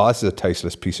was like, "Oh, this is a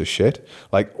tasteless piece of shit."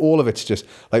 Like all of it's just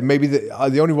like maybe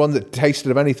the only one that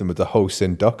tasted of anything was the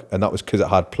Ho-Sin duck, and that was because it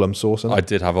had plum sauce in it. I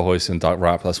did have a Hoisin duck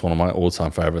wrap. That's one of my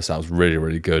all-time favorites. That was really,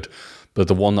 really good. But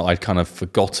the one that I'd kind of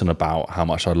forgotten about how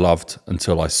much I loved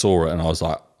until I saw it, and I was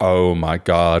like, "Oh my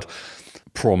god!"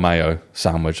 Prawn mayo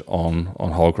sandwich on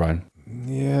whole grain.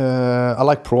 Yeah, I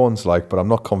like prawns, but I'm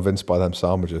not convinced by them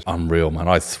sandwiches. Unreal, man.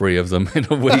 I had 3 of them in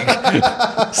a week.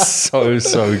 so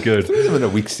good. 3 of them in a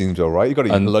week seems all right. You've got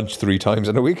to eat lunch 3 times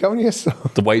in a week, haven't you? So.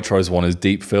 The Waitrose one is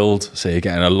deep filled, so you're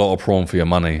getting a lot of prawn for your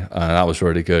money. That was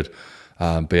really good.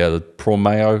 But yeah, the prawn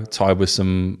mayo tied with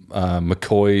some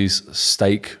McCoy's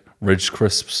steak Ridge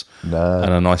crisps and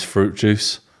a nice fruit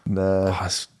juice. Nah. Oh,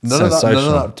 none of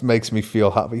that makes me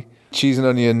feel happy. Cheese and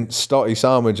onion stotty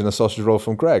sandwich and a sausage roll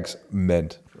from Greg's,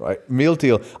 mint, right? Meal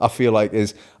deal, I feel like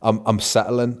is I'm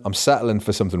settling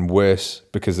for something worse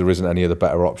because there isn't any other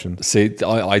better option. See,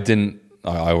 I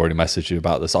already messaged you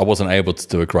about this. I wasn't able to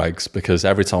do a Greg's because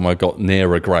every time I got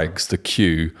near a Greg's, the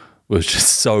queue was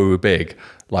just so big.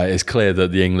 Like, it's clear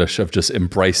that the English have just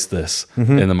embraced this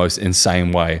in the most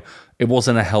insane way. It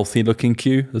wasn't a healthy looking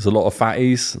queue. There's a lot of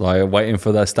fatties like waiting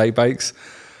for their steak bakes.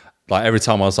 Like every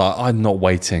time I was like, I'm not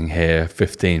waiting here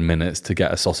 15 minutes to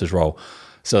get a sausage roll.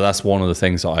 So that's one of the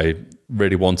things that I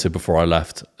really wanted before I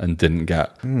left and didn't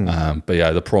get. But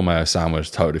yeah, the prawn mayo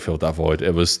sandwich totally filled that void.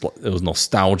 It was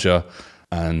nostalgia,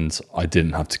 and I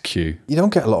didn't have to queue. You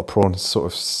don't get a lot of prawn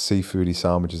sort of seafoody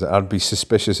sandwiches. I'd be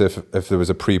suspicious if there was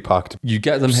a pre-packed you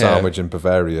get them sandwich here, in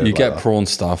Bavaria. You get prawn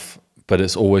stuff, but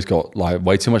it's always got like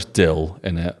way too much dill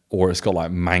in it, or it's got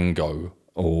like mango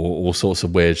or all sorts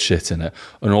of weird shit in it.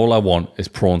 And all I want is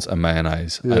prawns and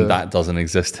mayonnaise. Yeah. And that doesn't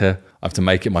exist here. I have to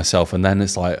make it myself. And then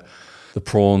it's like the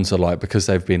prawns are like, because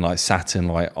they've been like sat in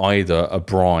like either a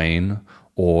brine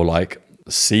or like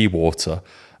seawater.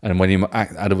 And when you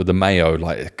add it with the mayo,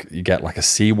 like you get like a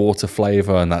seawater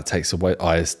flavor, and that takes away.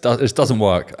 It doesn't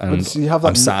work, and so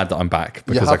I'm sad that I'm back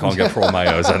because I can't get prawn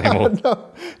mayos anymore.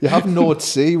 No. You have Nord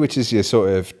Sea, which is your sort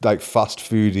of like fast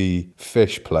foody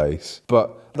fish place,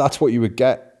 but that's what you would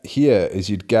get here. Is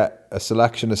you'd get a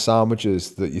selection of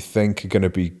sandwiches that you think are going to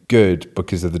be good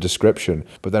because of the description,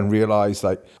 but then realize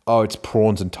like, oh, it's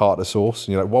prawns and tartar sauce,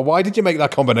 and you're like, well, why did you make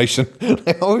that combination?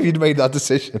 How have you made that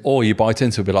decision? Or you bite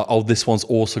into it and be like, oh, this one's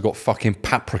also got fucking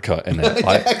paprika in it.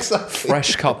 Like, yeah, exactly.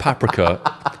 Fresh cut paprika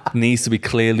needs to be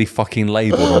clearly fucking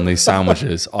labeled on these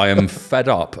sandwiches. I am fed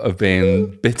up of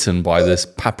being bitten by this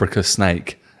paprika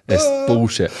snake. It's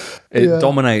bullshit. It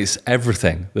dominates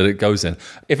everything that it goes in.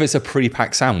 If it's a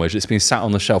pre-packed sandwich, it's been sat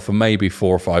on the shelf for maybe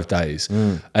 4 or 5 days.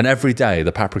 And every day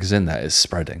the paprika's in there is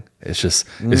spreading. It's just,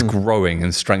 it's growing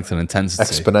in strength and intensity.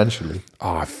 Exponentially.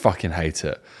 Oh, I fucking hate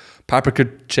it. Paprika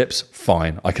chips,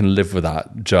 fine. I can live with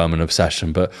that German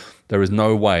obsession. But there is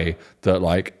no way that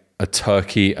like a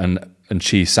turkey and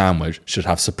cheese sandwich should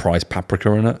have surprise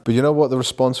paprika in it. But you know what the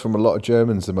response from a lot of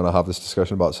Germans when I have this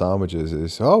discussion about sandwiches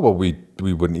is, oh, well, we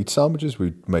wouldn't eat sandwiches,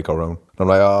 we'd make our own. And I'm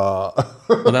like,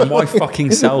 Well, then why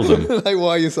fucking sell them? Like,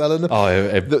 why are you selling them? Oh,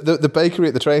 the bakery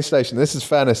at the train station, this is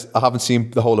fairness, I haven't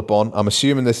seen the whole of Bonn. I'm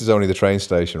assuming this is only the train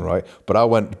station, right? But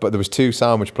there was 2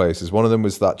 sandwich places. One of them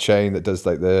was that chain that does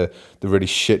like the really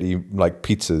shitty like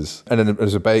pizzas. And then there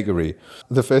was a bakery.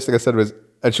 The first thing I said was,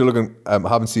 Entschuldigung,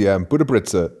 haben Sie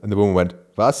Butterbrezel? And the woman went,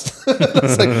 was? I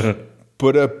was like,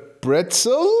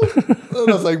 Butterbrezel? And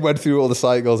I was like, went through all the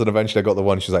cycles, and eventually I got the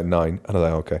one. She was like 9. And I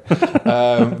was like,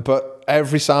 okay. But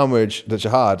every sandwich that you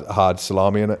had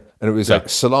salami in it. And it was like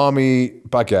salami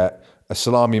baguette, a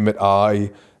salami mit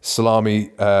Ei, salami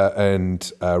and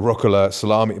rucola,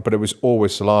 salami, but it was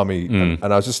always salami. And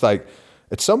I was just like,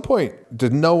 at some point,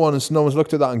 no one's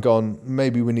looked at that and gone,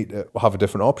 maybe we need to have a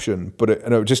different option. But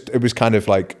it was kind of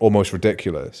like almost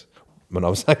ridiculous. And I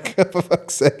was like, for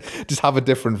fuck's sake, just have a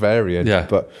different variant. Yeah.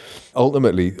 But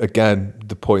ultimately, again,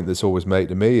 the point that's always made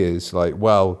to me is like,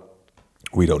 well,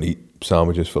 we don't eat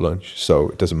sandwiches for lunch, so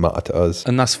it doesn't matter to us.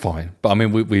 And that's fine. But I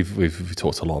mean, we've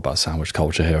talked a lot about sandwich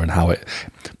culture here and how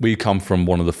we come from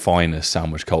one of the finest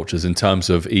sandwich cultures in terms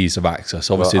of ease of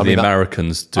access. Obviously,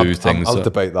 Americans do things. I'll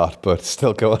debate that, but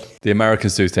still go on. The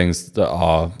Americans do things that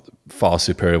are far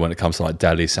superior when it comes to like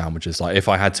deli sandwiches. Like if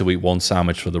I had to eat one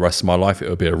sandwich for the rest of my life, it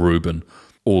would be a Reuben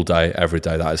all day, every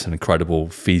day. That is an incredible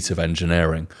feat of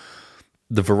engineering.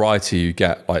 The variety you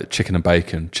get, like chicken and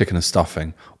bacon, chicken and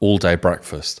stuffing, all day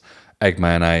breakfast, egg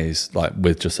mayonnaise, like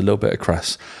with just a little bit of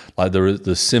cress. Like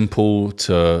the simple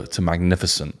to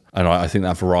magnificent. And I think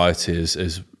that variety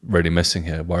is really missing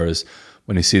here. Whereas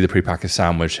when you see the prepackaged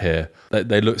sandwich here,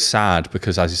 they look sad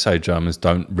because, as you say, Germans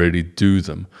don't really do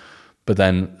them. But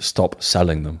then stop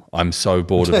selling them. I'm so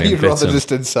bored of being You'd bitten. rather just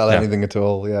didn't sell anything at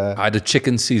all, yeah. I had a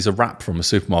chicken Caesar wrap from a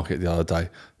supermarket the other day,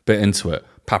 bit into it,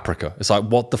 paprika. It's like,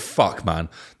 what the fuck, man?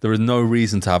 There is no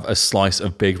reason to have a slice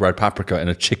of big red paprika in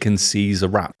a chicken Caesar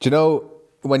wrap. Do you know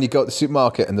when you go to the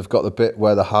supermarket and they've got the bit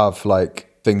where they have like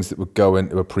things that would go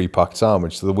into a pre-packed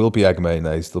sandwich? So there will be egg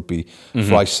mayonnaise, there'll be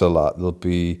fleisch salad, there'll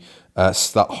be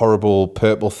that horrible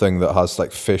purple thing that has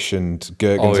like fish and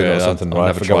gherkins in it or something.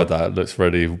 I've never tried that. It looks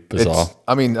really bizarre.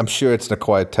 I mean, I'm sure it's an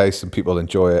acquired taste and people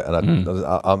enjoy it. And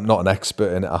I'm not an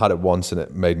expert in it. I had it once and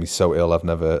it made me so ill. I've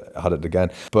never had it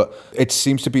again. But it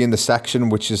seems to be in the section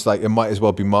which is like, it might as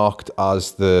well be marked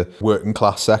as the working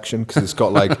class section because it's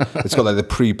got like the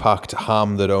pre-packed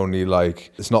ham that only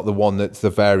like, it's not the one that's the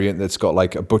variant that's got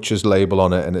like a butcher's label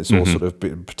on it and it's all sort of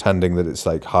pretending that it's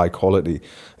like high quality.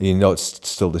 And you know it's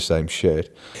still the same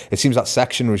shit. It seems that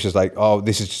section which is like, oh,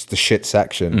 this is just the shit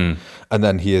section, and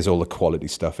then here's all the quality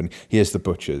stuff, and here's the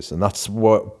butchers, and that's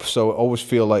what. So I always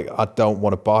feel like I don't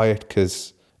want to buy it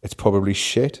because it's probably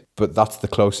shit. But that's the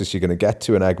closest you're going to get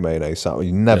to an egg mayonnaise sandwich.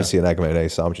 You never see an egg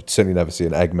mayonnaise sandwich. You certainly never see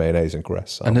an egg mayonnaise and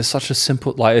cress sandwich. And it's such a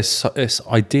simple, like it's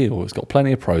ideal. It's got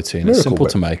plenty of protein. It's simple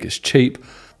to make. It's cheap.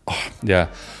 Oh, yeah.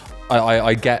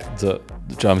 I get that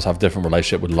the Germans have a different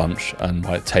relationship with lunch and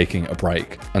like taking a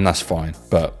break, and that's fine.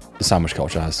 But the sandwich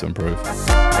culture has to improve.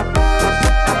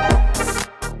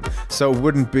 So it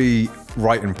wouldn't be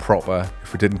right and proper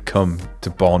if we didn't come to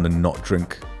Bonn and not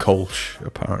drink Kolsch,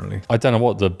 apparently. I don't know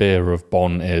what the beer of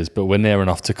Bonn is, but we're near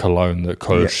enough to Cologne that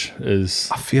Kolsch is.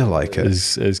 I feel like it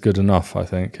is good enough, I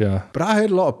think, yeah. But I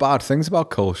heard a lot of bad things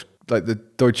about Kolsch. Like the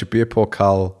Deutsche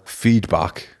Bierpokal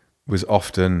feedback was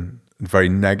often very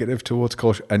negative towards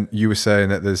Kolsch. And you were saying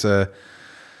that there's a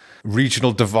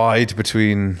regional divide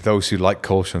between those who like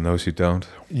Kolsch and those who don't.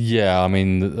 Yeah, I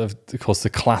mean, of course, the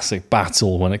classic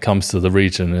battle when it comes to the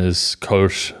region is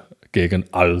Kolsch gegen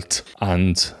Alt.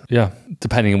 And yeah,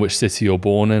 depending on which city you're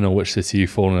born in or which city you've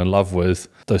fallen in love with,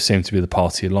 those seem to be the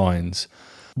party lines.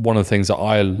 One of the things that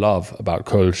I love about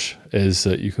Kolsch is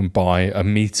that you can buy a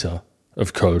meter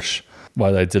of Kolsch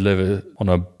where they deliver on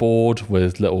a board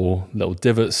with little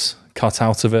divots cut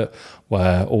out of it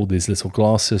where all these little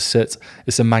glasses sit.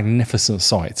 It's a magnificent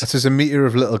sight. So it's a meter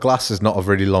of little glasses, not a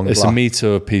really long glass. It's a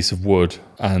meter of piece of wood,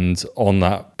 and on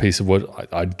that piece of wood,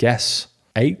 I'd guess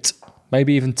 8,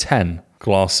 maybe even 10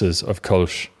 glasses of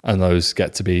Kolsch, and those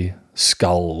get to be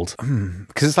sculled.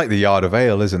 Because it's like the yard of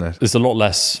ale, isn't it? There's a lot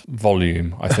less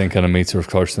volume, I think, in a meter of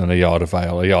Kolsch than a yard of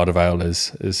ale. A yard of ale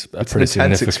is a pretty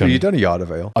significant. You've done a yard of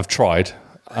ale? I've tried.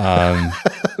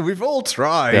 We've all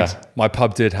tried. Yeah, my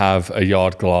pub did have a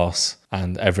yard glass,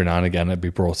 and every now and again it'd be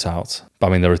brought out. But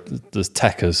I mean, there's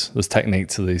technique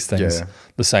to these things. Yeah.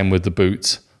 The same with the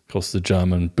boot. Of course, the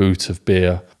German boot of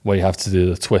beer, where you have to do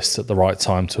the twist at the right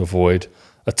time to avoid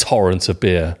a torrent of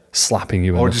beer slapping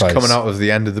you in the face. Or just coming out of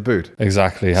the end of the boot.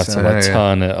 Exactly. You have to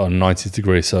turn it on 90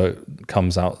 degrees so it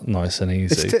comes out nice and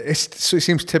easy. So it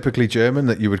seems typically German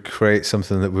that you would create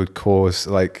something that would cause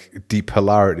like deep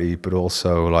hilarity, but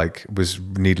also like was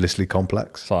needlessly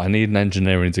complex. So I need an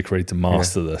engineering degree to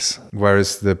master this.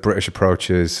 Whereas the British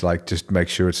approach is like just make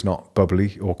sure it's not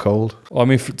bubbly or cold. Well, I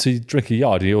mean, to drink a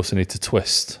yard, you also need to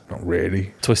twist. Not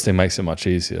really. Twisting makes it much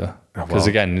easier. Because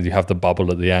again, you have the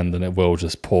bubble at the end and it will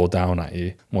just pour down at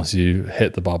you once you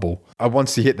hit the bubble.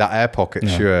 Once you hit that air pocket,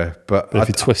 sure. But if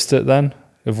you twist it then,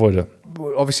 avoid it.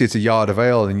 Obviously, it's a yard of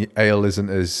ale and ale isn't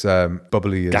as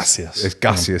bubbly as... Gaseous. It's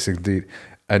gaseous, indeed.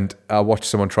 And I watched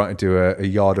someone trying to do a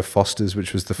yard of Fosters,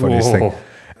 which was the funniest thing.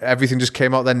 Everything just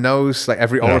came out their nose, like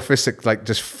every orifice, like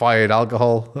just fired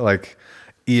alcohol, like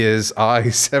ears,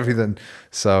 eyes, everything.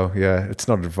 So, yeah, it's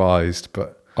not advised,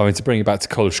 but... I mean, to bring it back to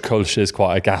Kolsch, Kolsch is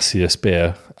quite a gaseous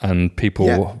beer, and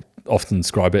people often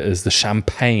describe it as the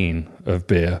champagne of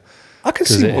beer. I can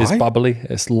see why. It is bubbly,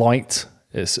 it's light,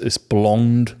 it's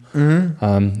blonde.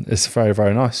 Mm-hmm. It's very,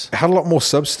 very nice. It had a lot more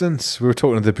substance. We were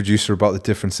talking to the producer about the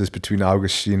differences between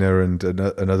Augustiner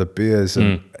and other beers,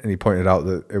 and he pointed out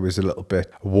that it was a little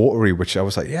bit watery, which I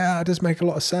was like, yeah, it does make a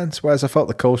lot of sense. Whereas I felt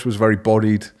the Kolsch was very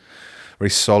bodied, very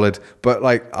solid, but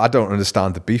like I don't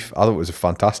understand the beef. I thought it was a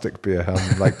fantastic beer.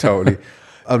 I'm like totally.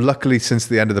 Luckily, since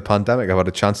the end of the pandemic, I've had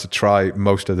a chance to try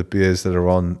most of the beers that are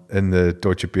on in the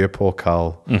Deutsche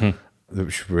Bierpokal,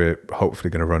 which we're hopefully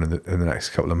going to run in the next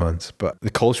couple of months. But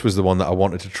the Kolsch was the one that I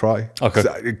wanted to try. Okay.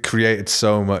 It created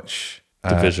so much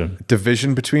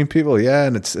division between people. Yeah,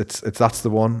 and it's that's the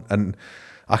one. And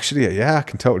actually, yeah, I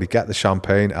can totally get the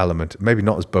champagne element. Maybe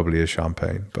not as bubbly as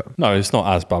champagne, but no, it's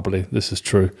not as bubbly. This is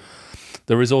true.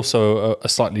 There is also a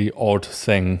slightly odd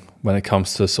thing when it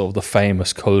comes to sort of the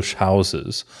famous Kolsch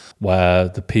houses, where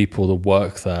the people that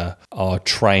work there are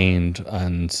trained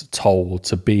and told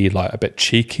to be like a bit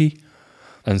cheeky.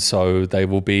 And so they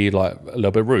will be like a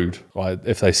little bit rude. Like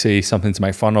if they see something to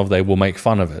make fun of, they will make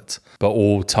fun of it, but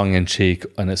all tongue in cheek.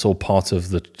 And it's all part of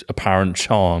the apparent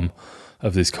charm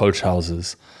of these Kolsch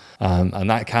houses. And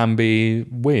that can be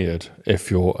weird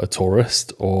if you're a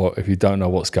tourist or if you don't know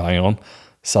what's going on.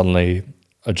 Suddenly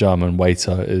a German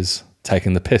waiter is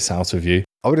taking the piss out of you.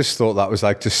 I would have thought that was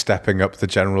like just stepping up the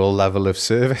general level of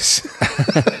service.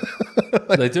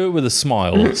 They do it with a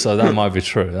smile, so that might be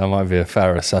true. That might be a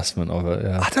fair assessment of it,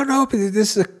 yeah. I don't know, but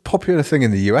this is a popular thing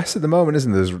in the US at the moment,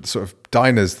 isn't there? There's sort of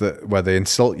diners where they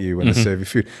insult you when they serve you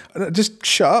food. Just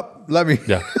shut up. Let me...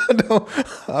 Yeah.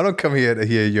 I don't come here to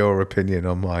hear your opinion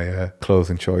on my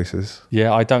clothing choices.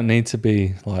 Yeah, I don't need to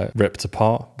be like ripped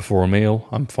apart before a meal.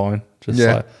 I'm fine. Just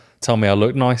like... tell me I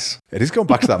look nice. It is going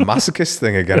back to that masochist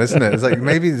thing again, isn't it? It's like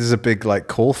maybe there's a big like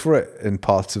call for it in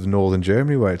parts of northern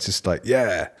Germany where it's just like,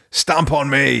 yeah, stamp on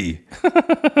me.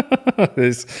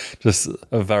 It's just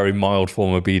a very mild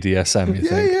form of BDSM, you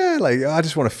think? Yeah, like I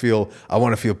just want to feel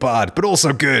bad, but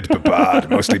also good, but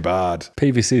bad, mostly bad.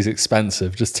 PVC is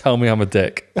expensive. Just tell me I'm a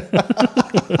dick.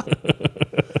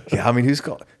 Yeah, I mean, who's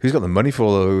got the money for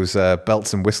all those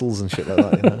belts and whistles and shit like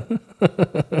that,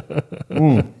 you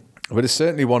know? But it's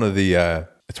certainly one of the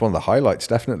highlights,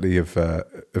 definitely, of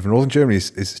Northern Germany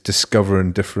is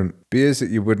discovering different beers that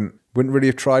you wouldn't really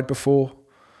have tried before.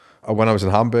 When I was in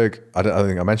Hamburg, I don't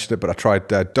think I mentioned it, but I tried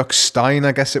Duckstein,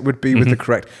 I guess it would be with the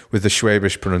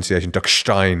Schwäbisch pronunciation,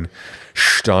 Duckstein,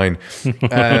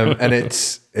 and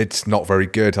it's not very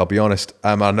good, I'll be honest.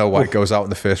 I know why it goes out in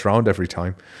the first round every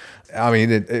time. I mean,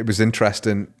 it was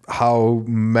interesting how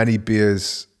many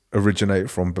beers originate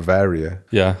from Bavaria.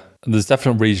 Yeah. There's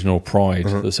definite regional pride.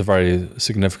 That's a very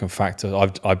significant factor.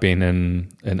 I've been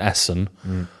in Essen,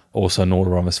 also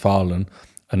Northern Rhine-Westphalia,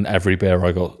 and every beer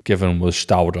I got given was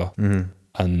Stauder.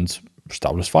 And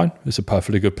Stauder's fine. It's a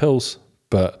perfectly good Pils,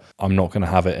 but I'm not going to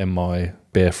have it in my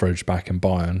beer fridge back in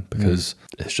Bayern because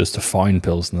it's just a fine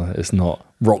Pilsner. It's not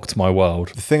rocked my world.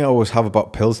 The thing I always have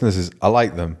about Pilsners is I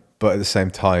like them, but at the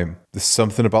same time, there's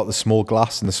something about the small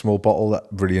glass and the small bottle that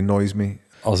really annoys me.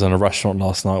 I was in a restaurant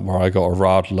last night where I got a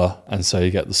Radler, and so you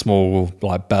get the small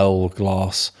like bell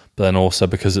glass, but then also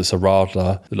because it's a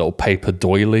Radler, the little paper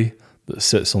doily that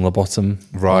sits on the bottom.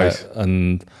 Right.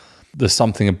 And there's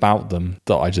something about them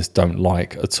that I just don't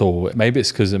like at all. Maybe it's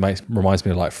because it reminds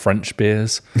me of like French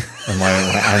beers, and my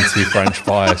anti-French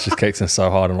bias just kicks in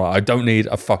so hard. I'm like, I don't need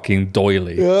a fucking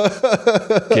doily.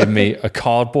 Give me a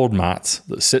cardboard mat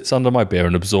that sits under my beer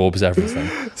and absorbs everything.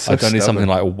 I don't need something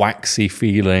like a waxy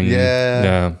feeling.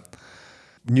 Yeah.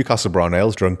 Newcastle Brown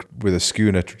Ale's drunk with a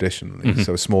schooner traditionally,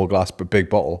 so a small glass but big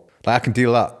bottle. Like I can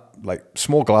deal that, like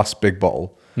small glass, big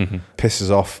bottle.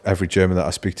 Pisses off every German that I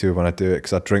speak to when I do it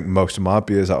because I drink most of my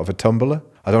beers out of a tumbler.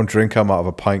 I don't drink them out of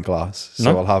a pint glass.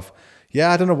 So I'll have,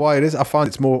 I don't know why it is. I find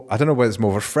it's more, I don't know whether it's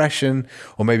more refreshing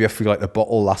or maybe I feel like the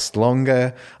bottle lasts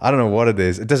longer. I don't know what it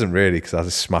is. It doesn't really because I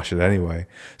just smash it anyway.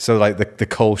 So like the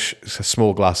Kolsch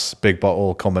small glass, big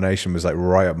bottle combination was like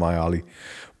right up my alley.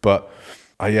 But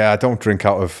I don't drink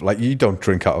out of, like you don't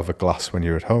drink out of a glass when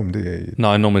you're at home, do you?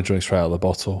 No, I normally drink straight out of the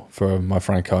bottle for my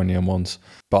Franconian ones.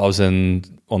 But I was on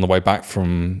the way back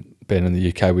from being in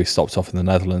the UK, we stopped off in the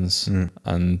Netherlands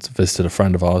and visited a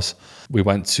friend of ours. We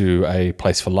went to a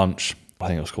place for lunch. I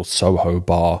think it was called Soho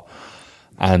Bar.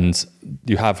 And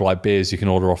you have like beers you can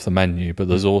order off the menu, but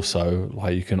there's also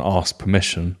like you can ask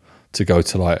permission to go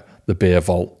to like the beer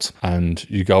vault, and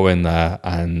you go in there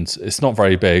and it's not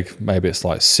very big. Maybe it's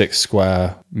like 6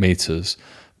 square meters,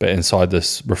 but inside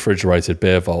this refrigerated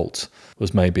beer vault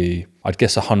was maybe, I'd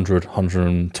guess 100,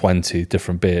 120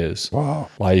 different beers. Wow.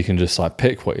 Like you can just like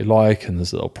pick what you like, and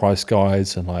there's little price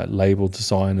guides, and like label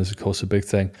design is of course a big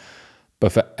thing.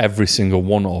 But for every single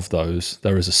one of those,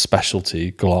 there is a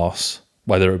specialty glass,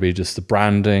 whether it be just the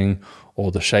branding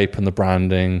or the shape and the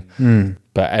branding,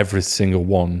 but every single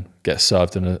one gets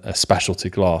served in a specialty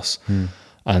glass.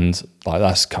 And like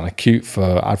that's kind of cute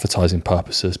for advertising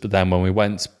purposes. But then when we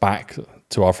went back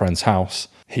to our friend's house,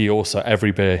 he also,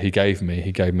 every beer he gave me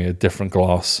a different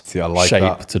glass See, I like shape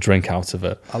that. to drink out of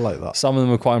it. I like that. Some of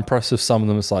them are quite impressive. Some of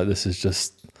them it's like, this is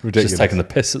just Ridiculous. taking the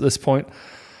piss at this point.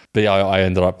 But yeah, I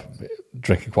ended up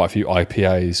drinking quite a few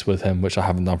IPAs with him, which I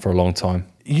haven't done for a long time.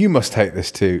 You must hate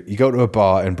this too. You go to a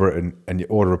bar in Britain and you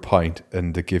order a pint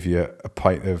and they give you a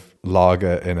pint of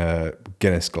lager in a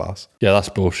Guinness glass. Yeah, that's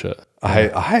bullshit. I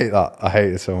hate that. I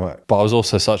hate it so much. But I was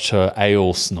also such a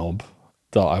ale snob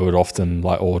that I would often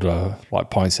like order like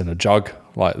pints in a jug,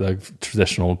 like the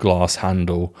traditional glass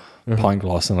handle pint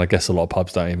glass, and I guess a lot of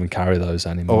pubs don't even carry those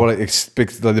anymore. Oh, well, it's big,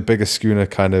 like the bigger schooner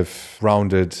kind of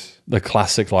rounded. The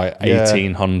classic like Yeah.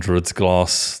 1800s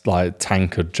glass like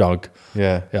tankard jug.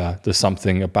 Yeah. Yeah, there's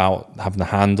something about having the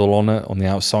handle on it on the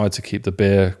outside to keep the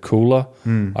beer cooler.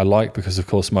 I like, because of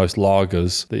course most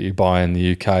lagers that you buy in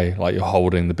the UK, like you're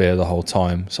holding the beer the whole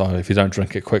time. So if you don't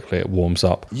drink it quickly, it warms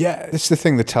up. Yeah, it's the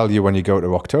thing they tell you when you go to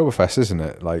Oktoberfest, isn't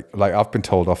it? Like I've been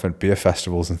told off at beer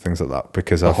festivals and things like that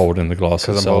because They're holding the glass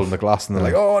I'm itself. holding the glass and they're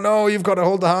like, oh no, you've got to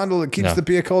hold the handle. It keeps Yeah. the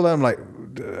beer cold. I'm like,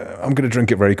 I'm going to drink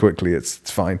it very quickly.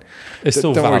 It's fine. It's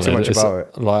still Don't valid. worry too much It's- about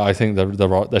it. Like I think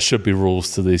there should be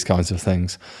rules to these kinds of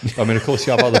things. I mean, of course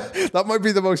you have other That might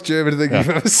be the most German thing you've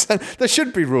ever said. There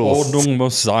should be rules. Ordnung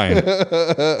muss sein.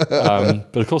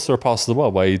 But of course there are parts of the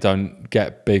world where you don't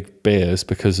get big beers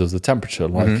because of the temperature.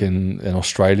 Like in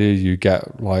Australia, you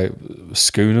get like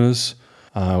schooners,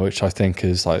 which I think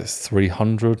is like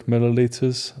 300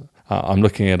 milliliters. I'm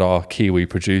looking at our Kiwi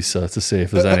producer to see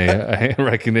if there's any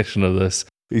recognition of this.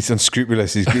 He's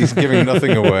unscrupulous. He's giving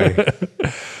nothing away.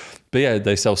 But yeah,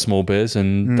 they sell small beers,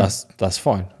 and that's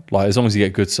fine. Like as long as you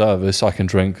get good service, I can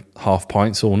drink half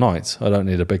pints all night. I don't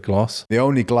need a big glass. The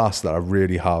only glass that I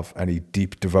really have any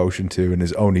deep devotion to and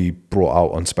is only brought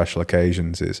out on special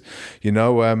occasions is,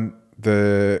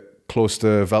 the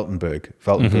Kloster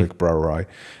Weltenberg Brewery,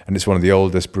 and it's one of the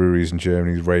oldest breweries in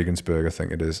Germany, Regensburg, I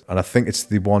think it is. And I think it's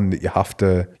the one that you have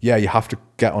to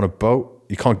get on a boat.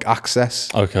 You can't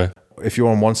access. Okay. If you're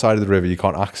on one side of the river, you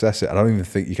can't access it. I don't even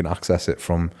think you can access it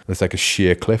from, there's like a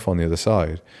sheer cliff on the other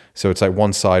side. So it's like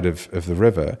one side of the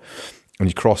river, and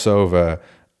you cross over,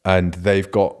 and they've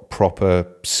got proper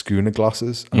schooner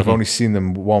glasses. And I've only seen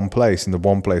them one place, and the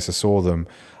one place I saw them,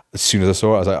 as soon as I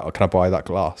saw it, I was like, oh, can I buy that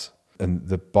glass? And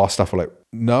the bar staff were like,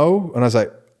 no. And I was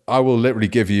like, I will literally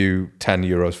give you 10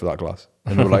 euros for that glass.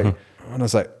 And they were like, and I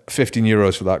was like, 15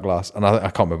 euros for that glass. And I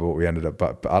can't remember what we ended up,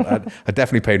 but I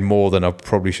definitely paid more than I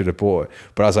probably should have bought it.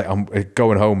 But I was like, I'm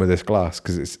going home with this glass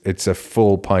because it's a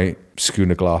full pint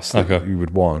schooner glass that you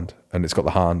would want. And it's got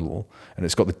the handle and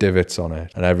it's got the divots on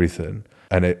it and everything.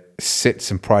 And it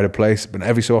sits in pride of place. But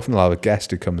every so often I'll have a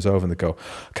guest who comes over and they go,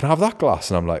 can I have that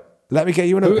glass? And I'm like, let me get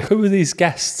you another. Who are these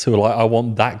guests who are like, I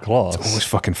want that glass? It's always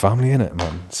fucking family in it,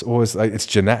 man. It's always like, it's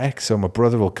genetic. So my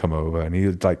brother will come over and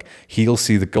he'll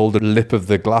see the golden lip of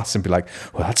the glass and be like,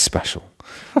 well, that's special.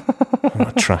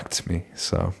 That attracts me.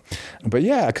 So, but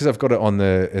yeah, because I've got it on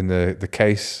in the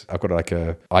case. I've got like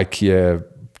a IKEA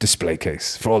display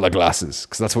case for all the glasses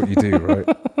because that's what you do, right?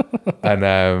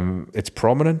 And it's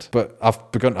prominent, but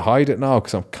I've begun to hide it now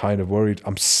because I'm kind of worried.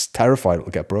 I'm terrified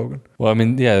it'll get broken. Well, I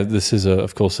mean, yeah, this is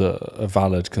of course a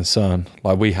valid concern.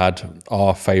 Like we had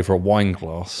our favourite wine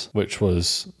glass, which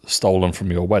was stolen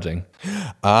from your wedding.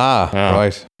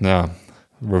 Right. Yeah,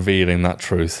 revealing that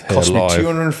truth here Cost me live.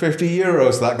 250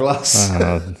 euros that glass.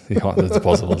 You can't, the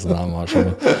deposit wasn't that much. I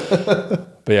mean.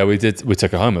 But yeah, we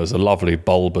took it home. It was a lovely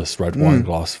bulbous red wine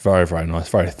glass, very, very nice,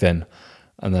 very thin.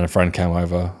 And then a friend came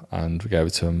over and we gave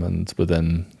it to him, and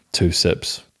within 2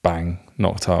 sips, bang,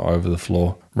 knocked out over the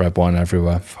floor, red wine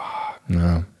everywhere. Fuck.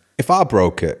 No. If I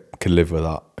broke it, I could live with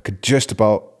that. I could just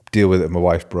about deal with it if my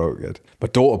wife broke it. My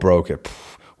daughter broke it.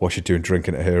 What's she doing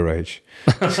drinking at her age?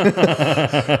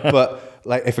 But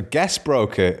like if a guest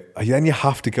broke it, then you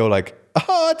have to go like,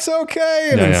 oh, it's okay.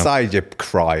 And inside you're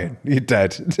crying. You're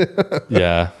dead.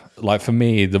 Yeah. Like for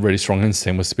me, the really strong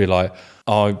instinct was to be like,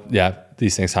 oh yeah,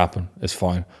 these things happen. It's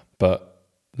fine. But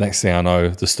next thing I know,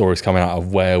 the story's coming out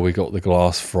of where we got the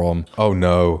glass from. Oh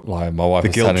no. Like my wife The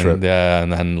was guilt telling, trip. yeah,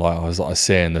 and then like I was like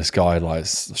seeing this guy like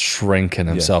shrinking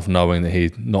himself, knowing that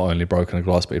he'd not only broken a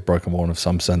glass, but he'd broken one of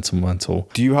some sentimental.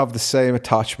 Do you have the same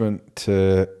attachment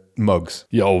to mugs?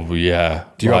 Oh yeah.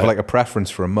 Do you have like a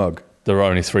preference for a mug? There are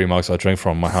only 3 mugs I drink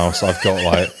from in my house. I've got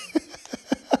like,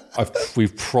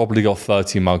 we've probably got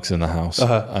 30 mugs in the house,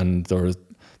 and there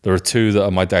are 2 that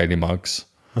are my daily mugs.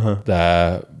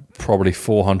 They're probably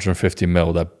 450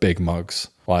 ml. They're big mugs.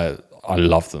 Like I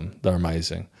love them. They're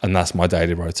amazing, and that's my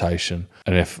daily rotation.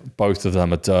 And if both of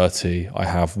them are dirty, I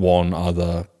have one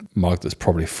other mug that's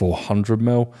probably 400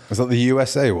 ml. Is that the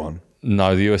USA one?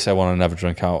 No, the USA one I never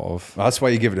drink out of. That's why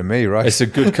you give it to me, right? It's a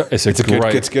good. It's a good great.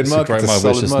 mug. It's a great It's a mug, but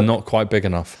solid it's just mug. not quite big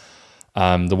enough.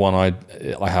 The one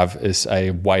I have is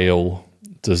a whale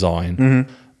design,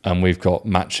 and we've got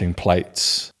matching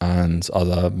plates and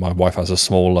other. My wife has a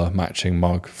smaller matching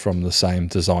mug from the same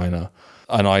designer,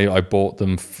 and I bought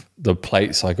them. The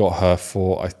plates I got her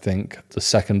for, I think, the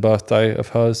second birthday of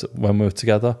hers when we were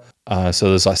together. So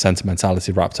there's like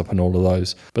sentimentality wrapped up in all of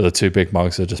those. But the two big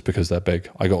mugs are just because they're big.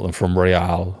 I got them from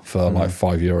Real for like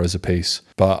 €5 a piece.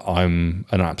 But I'm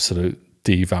an absolute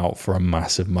devout for a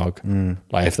massive mug.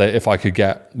 Like if I could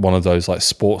get one of those like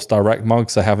Sports Direct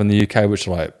mugs they have in the UK, which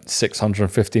are like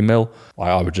 650 ml, like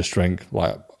I would just drink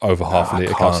like over half a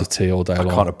litre cups of tea all day long.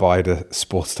 I can't abide a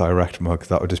Sports Direct mug.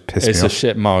 That would just piss me It's off. a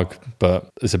shit mug, but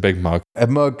it's a big mug. A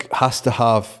mug has to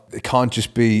have, it can't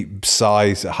just be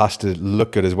size, it has to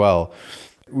look good as well.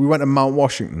 We went to Mount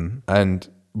Washington and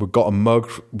we got a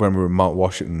mug when we were in Mount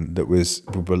Washington that we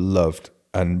were loved,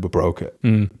 and we broke it.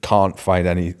 Can't find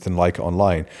anything like it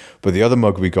online. But the other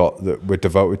mug we got that we're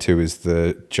devoted to is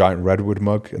the giant redwood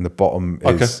mug, and the bottom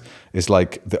is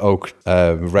like the oak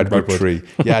redwood tree.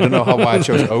 Yeah, I don't know why I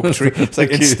chose oak tree. It's like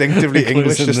instinctively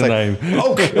English, just like name.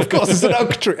 oak. Of course, it's an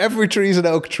oak tree. Every tree is an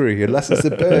oak tree, unless it's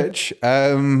a birch.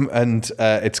 And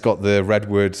it's got the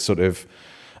redwood sort of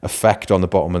effect on the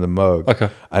bottom of the mug. Okay.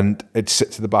 And it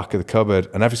sits at the back of the cupboard.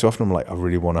 And every so often I'm like, I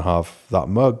really want to have that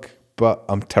mug, but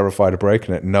I'm terrified of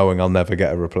breaking it, knowing I'll never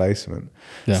get a replacement.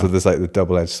 Yeah. So there's like the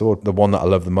double-edged sword. The one that I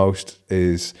love the most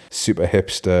is super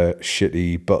hipster,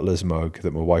 shitty Butler's mug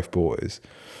that my wife bought us.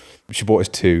 She bought us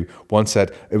two. One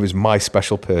said it was my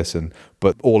special person,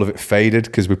 but all of it faded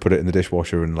because we put it in the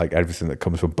dishwasher, and like everything that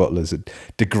comes from Butler's, it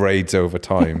degrades over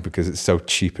time because it's so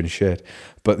cheap and shit.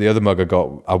 But the other mug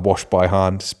I wash by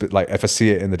hand. Like if I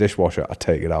see it in the dishwasher, I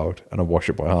take it out and I wash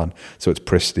it by hand, so it's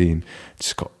pristine.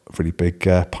 It's got a really big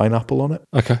pineapple on it.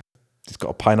 Okay. It's got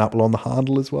a pineapple on the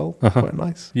handle as well. Quite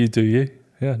nice. You do you.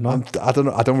 Yeah, nice. I don't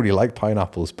know. I don't really like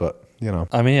pineapples, but you know.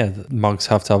 I mean, yeah, mugs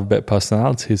have to have a bit of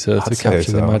personality to I'd say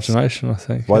capture the so. imagination, I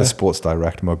think. Why yeah. the Sports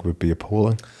Direct mug would be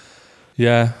appalling.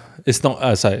 Yeah, it's not,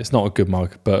 as I say, it's not a good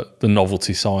mug, but the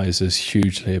novelty size is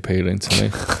hugely appealing to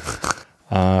me.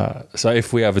 So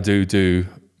if we ever do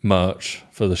merch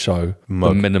for the show,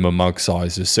 the minimum mug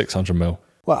size is 600 ml.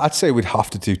 Well, I'd say we'd have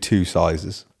to do two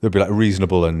sizes. There'd be like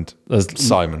reasonable and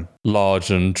Simon. Large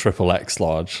and triple X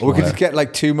large. Or we could get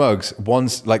like two mugs.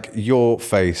 One's like your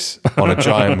face on a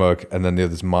giant mug, and then the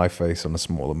other's my face on a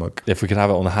smaller mug. If we could have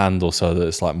it on the handle so that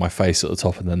it's like my face at the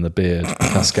top and then the beard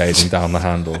cascading down the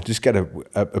handle. Just get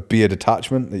a beard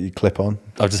attachment that you clip on.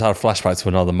 I've just had a flashback to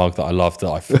another mug that I loved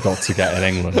that I forgot to get in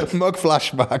England. Mug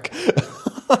flashback.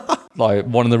 Like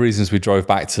one of the reasons we drove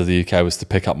back to the UK was to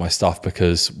pick up my stuff,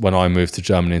 because when I moved to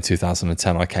Germany in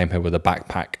 2010, I came here with a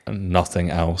backpack and nothing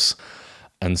else.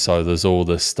 And so there's all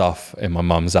this stuff in my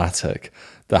mum's attic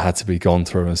that had to be gone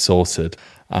through and sorted.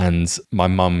 And my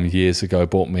mum years ago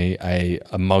bought me a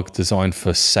mug designed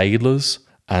for sailors,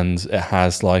 and it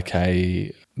has like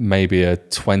maybe a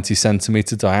 20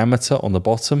 centimeter diameter on the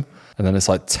bottom, and then it's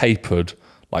like tapered,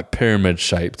 like pyramid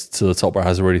shaped to the top, where it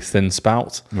has a really thin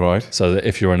spout. Right. So that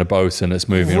if you're in a boat and it's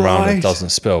moving around, it doesn't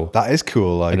spill. That is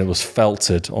cool. Like, And it was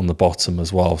felted on the bottom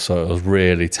as well. So it was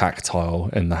really tactile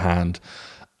in the hand.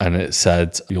 And it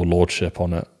said "Your Lordship"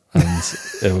 on it. And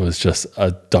it was just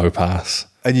a dope ass.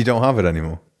 and you don't have it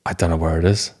anymore. I don't know where it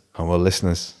is. Oh, well,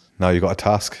 listeners, now you've got a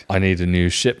task. I need a new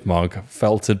ship mug,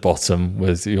 felted bottom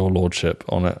with "Your Lordship"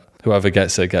 on it. Whoever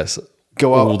gets it gets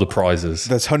Go out. all the prizes.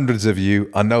 There's hundreds of you.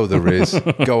 I know there is.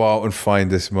 Go out and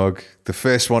find this mug. The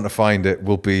first one to find it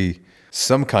will be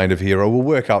some kind of hero. We'll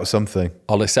work out something.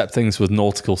 I'll accept things with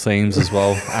nautical themes as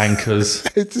well. Anchors,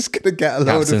 It's just going to get a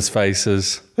load captain's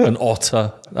faces, an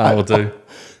otter. That will do.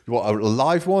 What, a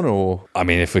live one or? I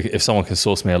mean, if someone can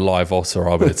source me a live otter,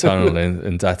 I'll be eternally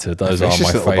indebted. Those are my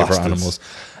Vicious little favourite bastards. animals.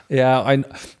 Yeah,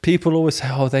 people always say,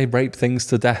 oh, they rape things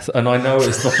to death. And I know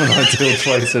it's not an ideal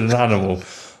trait in an animal,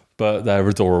 but they're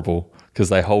adorable because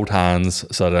they hold hands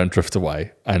so they don't drift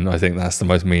away. And I think that's the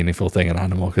most meaningful thing an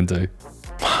animal can do.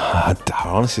 I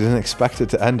honestly didn't expect it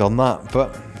to end on that,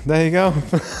 but there you go.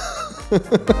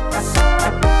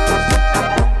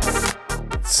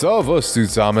 So, was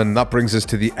zusammen, that brings us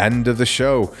to the end of the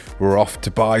show. We're off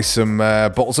to buy some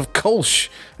bottles of Kolsch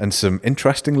and some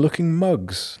interesting looking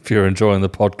mugs. If you're enjoying the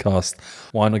podcast,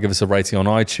 why not give us a rating on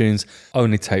iTunes?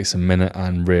 Only takes a minute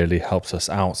and really helps us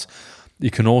out.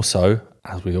 You can also,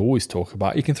 as we always talk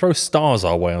about, you can throw stars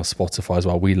our way on Spotify as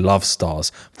well. We love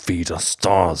stars. Feed us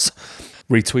stars.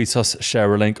 Retweet us,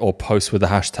 share a link, or post with the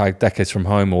hashtag Decades From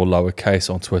Home or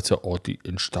lowercase on Twitter or the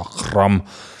Instagram.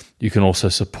 You can also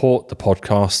support the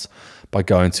podcast by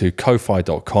going to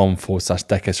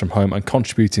ko-fi.com/decades from home and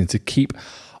contributing to keep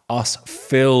us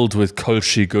filled with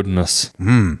Kolsch goodness.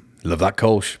 Love that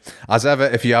Kolsch. As ever,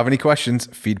 if you have any questions,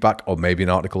 feedback, or maybe an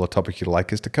article or topic you'd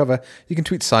like us to cover, you can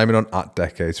tweet Simon on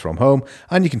 @decadesfromhome,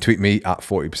 and you can tweet me at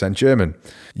 40% German.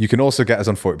 You can also get us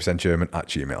on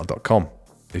 40percentgerman@gmail.com.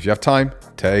 If you have time,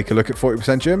 take a look at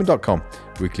 40percentgerman.com.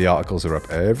 Weekly articles are up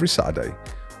every Saturday.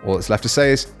 All that's left to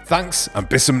say is thanks and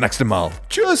bis zum nächsten Mal.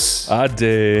 Tschüss!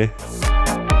 Ade.